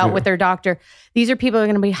talk about with their doctor. These are people that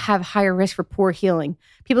are going to have higher risk for poor healing.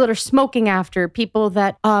 People that are smoking after, people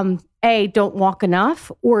that, don't walk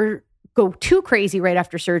enough or go too crazy right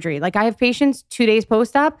after surgery. Like I have patients 2 days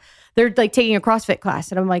post-op, they're like taking a CrossFit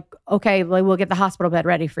class. And I'm like, okay, we'll get the hospital bed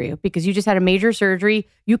ready for you because you just had a major surgery.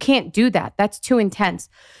 You can't do that. That's too intense.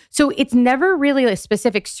 So it's never really a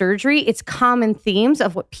specific surgery. It's common themes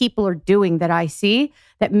of what people are doing that I see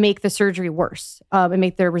that make the surgery worse and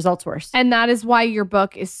make their results worse. And that is why your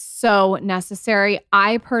book is so necessary.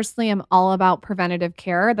 I personally am all about preventative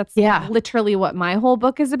care. That's literally what my whole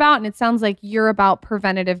book is about. And it sounds like you're about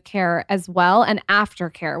preventative care as well and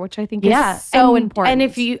aftercare, which I think is so important.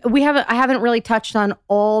 And I haven't really touched on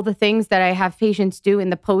all the things that I have patients do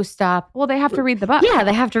in the post-op. Well, they have to read the book. Yeah,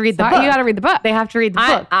 they have to read the book. You got to read the book. They have to read the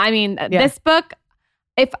book. I mean, this book,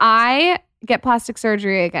 if I get plastic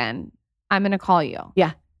surgery again, I'm going to call you.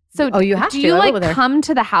 Yeah. So you have do you come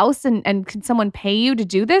to the house and can someone pay you to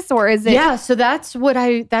do this, or is it? Yeah. So that's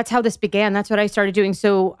how this began. That's what I started doing.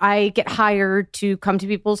 So I get hired to come to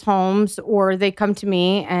people's homes, or they come to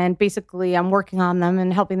me, and basically I'm working on them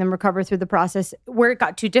and helping them recover through the process. Where it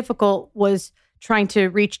got too difficult was trying to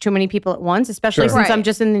reach too many people at once, especially since I'm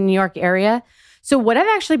just in the New York area. So what I've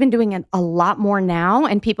actually been doing a lot more now,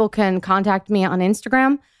 and people can contact me on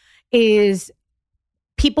Instagram, is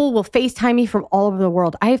people will FaceTime me from all over the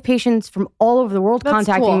world. I have patients from all over the world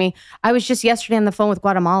contacting me. I was just yesterday on the phone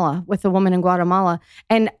with a woman in Guatemala,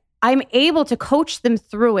 and I'm able to coach them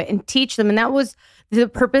through it and teach them. And that was the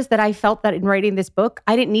purpose that I felt that in writing this book,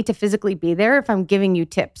 I didn't need to physically be there if I'm giving you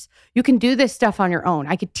tips. You can do this stuff on your own.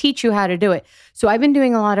 I could teach you how to do it. So I've been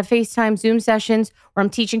doing a lot of FaceTime, Zoom sessions where I'm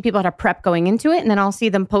teaching people how to prep going into it. And then I'll see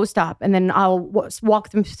them post-op, and then I'll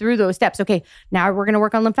walk them through those steps. Okay, now we're going to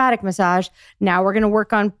work on lymphatic massage. Now we're going to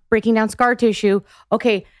work on breaking down scar tissue.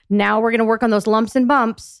 Okay, now we're going to work on those lumps and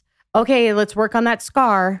bumps. Okay, let's work on that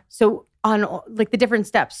scar. So on like the different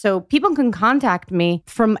steps. So people can contact me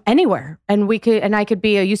from anywhere, and I could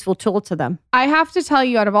be a useful tool to them. I have to tell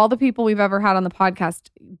you, out of all the people we've ever had on the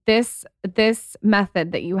podcast, this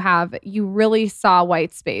method that you have, you really saw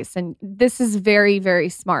white space, and this is very, very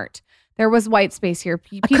smart. There was white space here.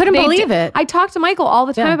 I couldn't believe it. I talk to Michael all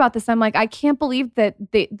the time about this. I'm like, I can't believe that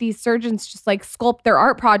these surgeons just like sculpt their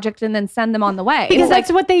art project and then send them on the way. Because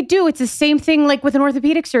that's what they do. It's the same thing like with an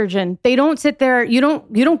orthopedic surgeon. They don't sit there. You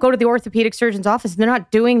don't go to the orthopedic surgeon's office. They're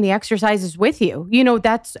not doing the exercises with you.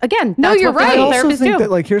 That's again. No, you're right. I also think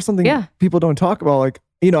that like here's something people don't talk about. Like,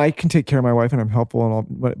 I can take care of my wife and I'm helpful and all,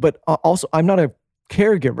 but also I'm not a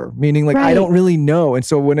caregiver, meaning like I don't really know. And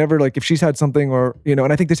so whenever like if she's had something or and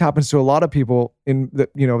I think this happens to a lot of people in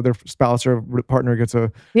that their spouse or partner gets a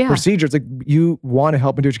procedure, it's like you want to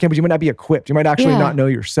help and do what you can, but you might not be equipped. You might actually not know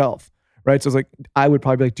yourself. Right. So it's like, I would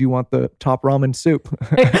probably be like, do you want the top ramen soup?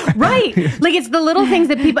 Right. Like it's the little things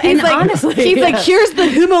that people, and like, honestly, he's like, here's the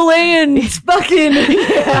Himalayan fucking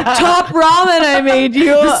top ramen I made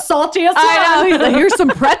you. The saltiest I know. He's like, here's some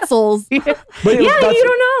pretzels. But you don't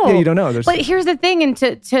know. Yeah, you don't know. But here's the thing. And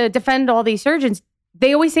to defend all these surgeons,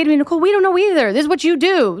 they always say to me, Nicole, we don't know either. This is what you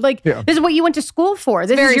do. Like, this is what you went to school for.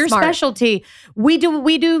 This is your specialty. We do what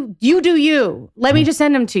we do. You do you. Let me just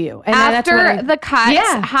send them to you. And after the cut,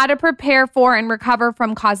 how to prepare for and recover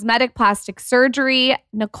from cosmetic plastic surgery.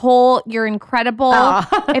 Nicole, you're incredible.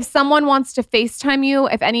 If someone wants to FaceTime you,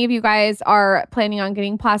 if any of you guys are planning on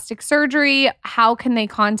getting plastic surgery, how can they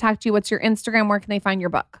contact you? What's your Instagram? Where can they find your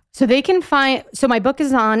book? So they can find, my book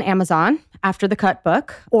is on Amazon, After the Cut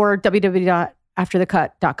book, or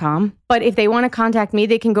www.afterthecut.com. But if they want to contact me,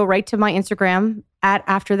 they can go right to my Instagram at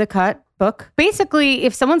After the Cut book. Basically,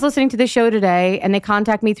 if someone's listening to the show today and they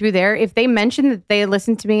contact me through there, if they mention that they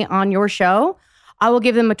listened to me on your show, I will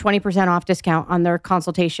give them a 20% off discount on their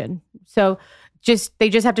consultation. So they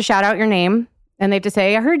just have to shout out your name. And they have to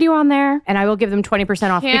say, I heard you on there, and I will give them 20%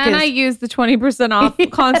 off. Can I use the 20% off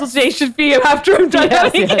consultation fee after I'm done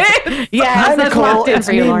having kids? Yes, hi, Nicole. It's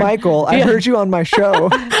me, Lauren. Michael. I heard you on my show.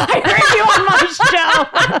 I heard you on my show.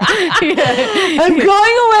 I'm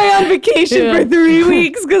going away on vacation for 3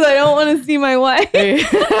 weeks because I don't want to see my wife.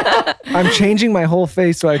 I'm changing my whole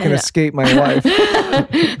face so I can escape my wife.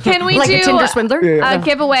 Can we like do a Tinder swindler? A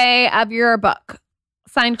giveaway of your book?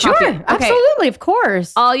 Signed copy. Sure, absolutely, of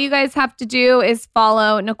course. All you guys have to do is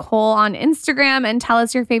follow Nicole on Instagram and tell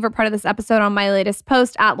us your favorite part of this episode on my latest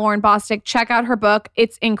post at Lauren Bostic. Check out her book.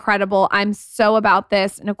 It's incredible. I'm so about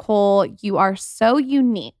this. Nicole, you are so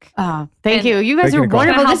unique. Thank you. You guys are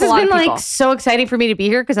wonderful. This has been like so exciting for me to be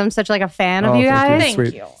here because I'm such like a fan of you guys.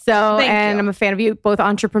 Thank you. So, I'm a fan of you, both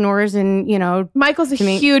entrepreneurs and, Michael's a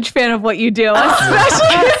huge fan of what you do.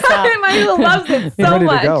 Especially Michael loves it so ready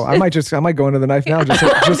much. To go. I might go into the knife now just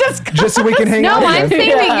so we can hang out. No, I'm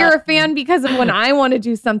saying that you're a fan because of when I want to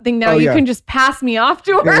do something now, you can just pass me off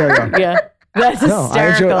to her. Yeah. That's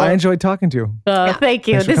hysterical. I enjoyed talking to you. Thank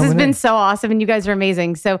you. This has been so awesome, and you guys are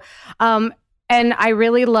amazing. So, And I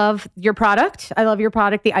really love your product. I love your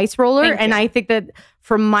product, the ice roller. Thank And you. I think that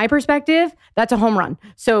from my perspective, that's a home run.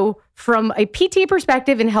 So from a PT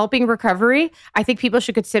perspective in helping recovery, I think people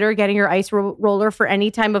should consider getting your ice roller for any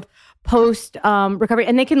time of post recovery.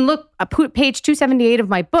 And they can look at page 278 of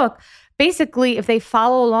my book. Basically, if they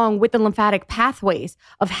follow along with the lymphatic pathways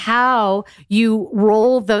of how you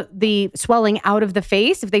roll the swelling out of the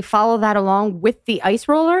face, if they follow that along with the ice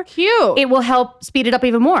roller, Cute. it will help speed it up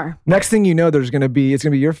even more. Next thing you know, it's going to be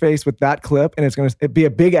your face with that clip, and it's going to be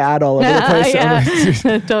a big ad all over the place.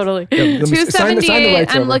 Yeah, totally. Yeah, let me sign the 278.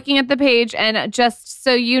 rights I'm over. looking at the page, and just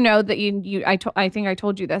so you know that I think I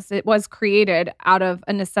told you this. It was created out of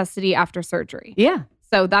a necessity after surgery. Yeah.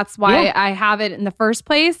 So that's why Yeah. I have it in the first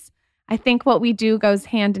place. I think what we do goes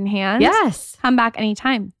hand in hand. Yes. Come back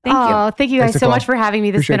anytime. Thank you. Oh, thank you guys Thanks, so Nicole. much for having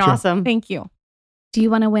me. This has been Appreciate you. awesome. Thank you. Do you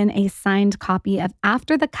want to win a signed copy of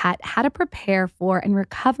After the Cut, How to Prepare for and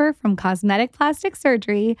Recover from Cosmetic Plastic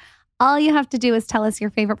Surgery? All you have to do is tell us your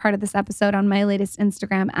favorite part of this episode on my latest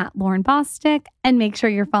Instagram at Lauren Bostic, and make sure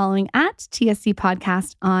you're following at TSC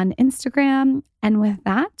Podcast on Instagram. And with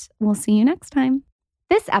that, we'll see you next time.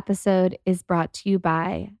 This episode is brought to you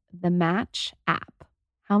by the Match app.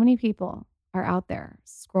 How many people are out there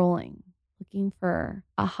scrolling, looking for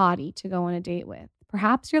a hottie to go on a date with?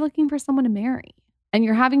 Perhaps you're looking for someone to marry and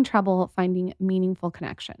you're having trouble finding meaningful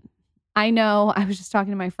connection. I know I was just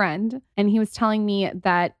talking to my friend and he was telling me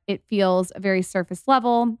that it feels very surface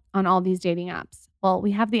level on all these dating apps. Well,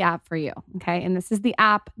 we have the app for you, okay? And this is the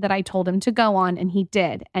app that I told him to go on, and he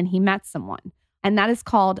did, and he met someone. And that is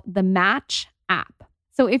called the Match app.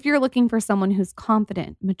 So if you're looking for someone who's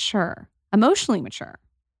confident, mature, emotionally mature,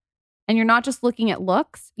 and you're not just looking at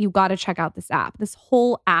looks, you got to check out this app. This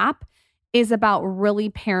whole app is about really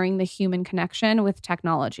pairing the human connection with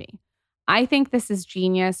technology. I think this is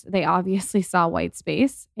genius. They obviously saw white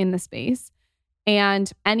space in the space.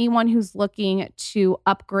 And anyone who's looking to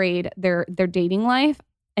upgrade their dating life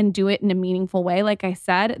and do it in a meaningful way, like I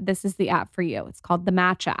said, this is the app for you. It's called the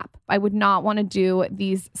Match app. I would not want to do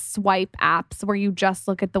these swipe apps where you just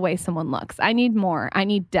look at the way someone looks. I need more. I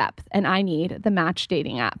need depth, and I need the Match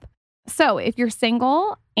dating app. So if you're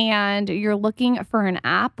single and you're looking for an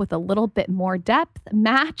app with a little bit more depth,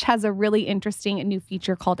 Match has a really interesting new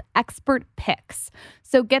feature called Expert Picks.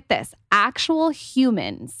 So get this, actual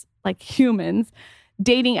humans, like humans,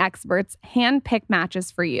 dating experts handpick matches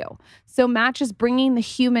for you. So Match is bringing the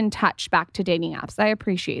human touch back to dating apps. I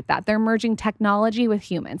appreciate that. They're merging technology with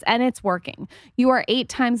humans, and it's working. You are 8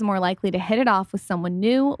 times more likely to hit it off with someone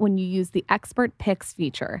new when you use the Expert Picks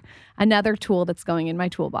feature. Another tool that's going in my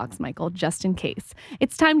toolbox, Michael, just in case.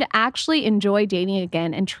 It's time to actually enjoy dating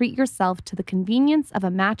again and treat yourself to the convenience of a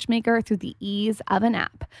matchmaker through the ease of an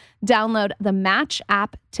app. Download the Match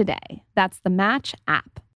app today. That's the Match app.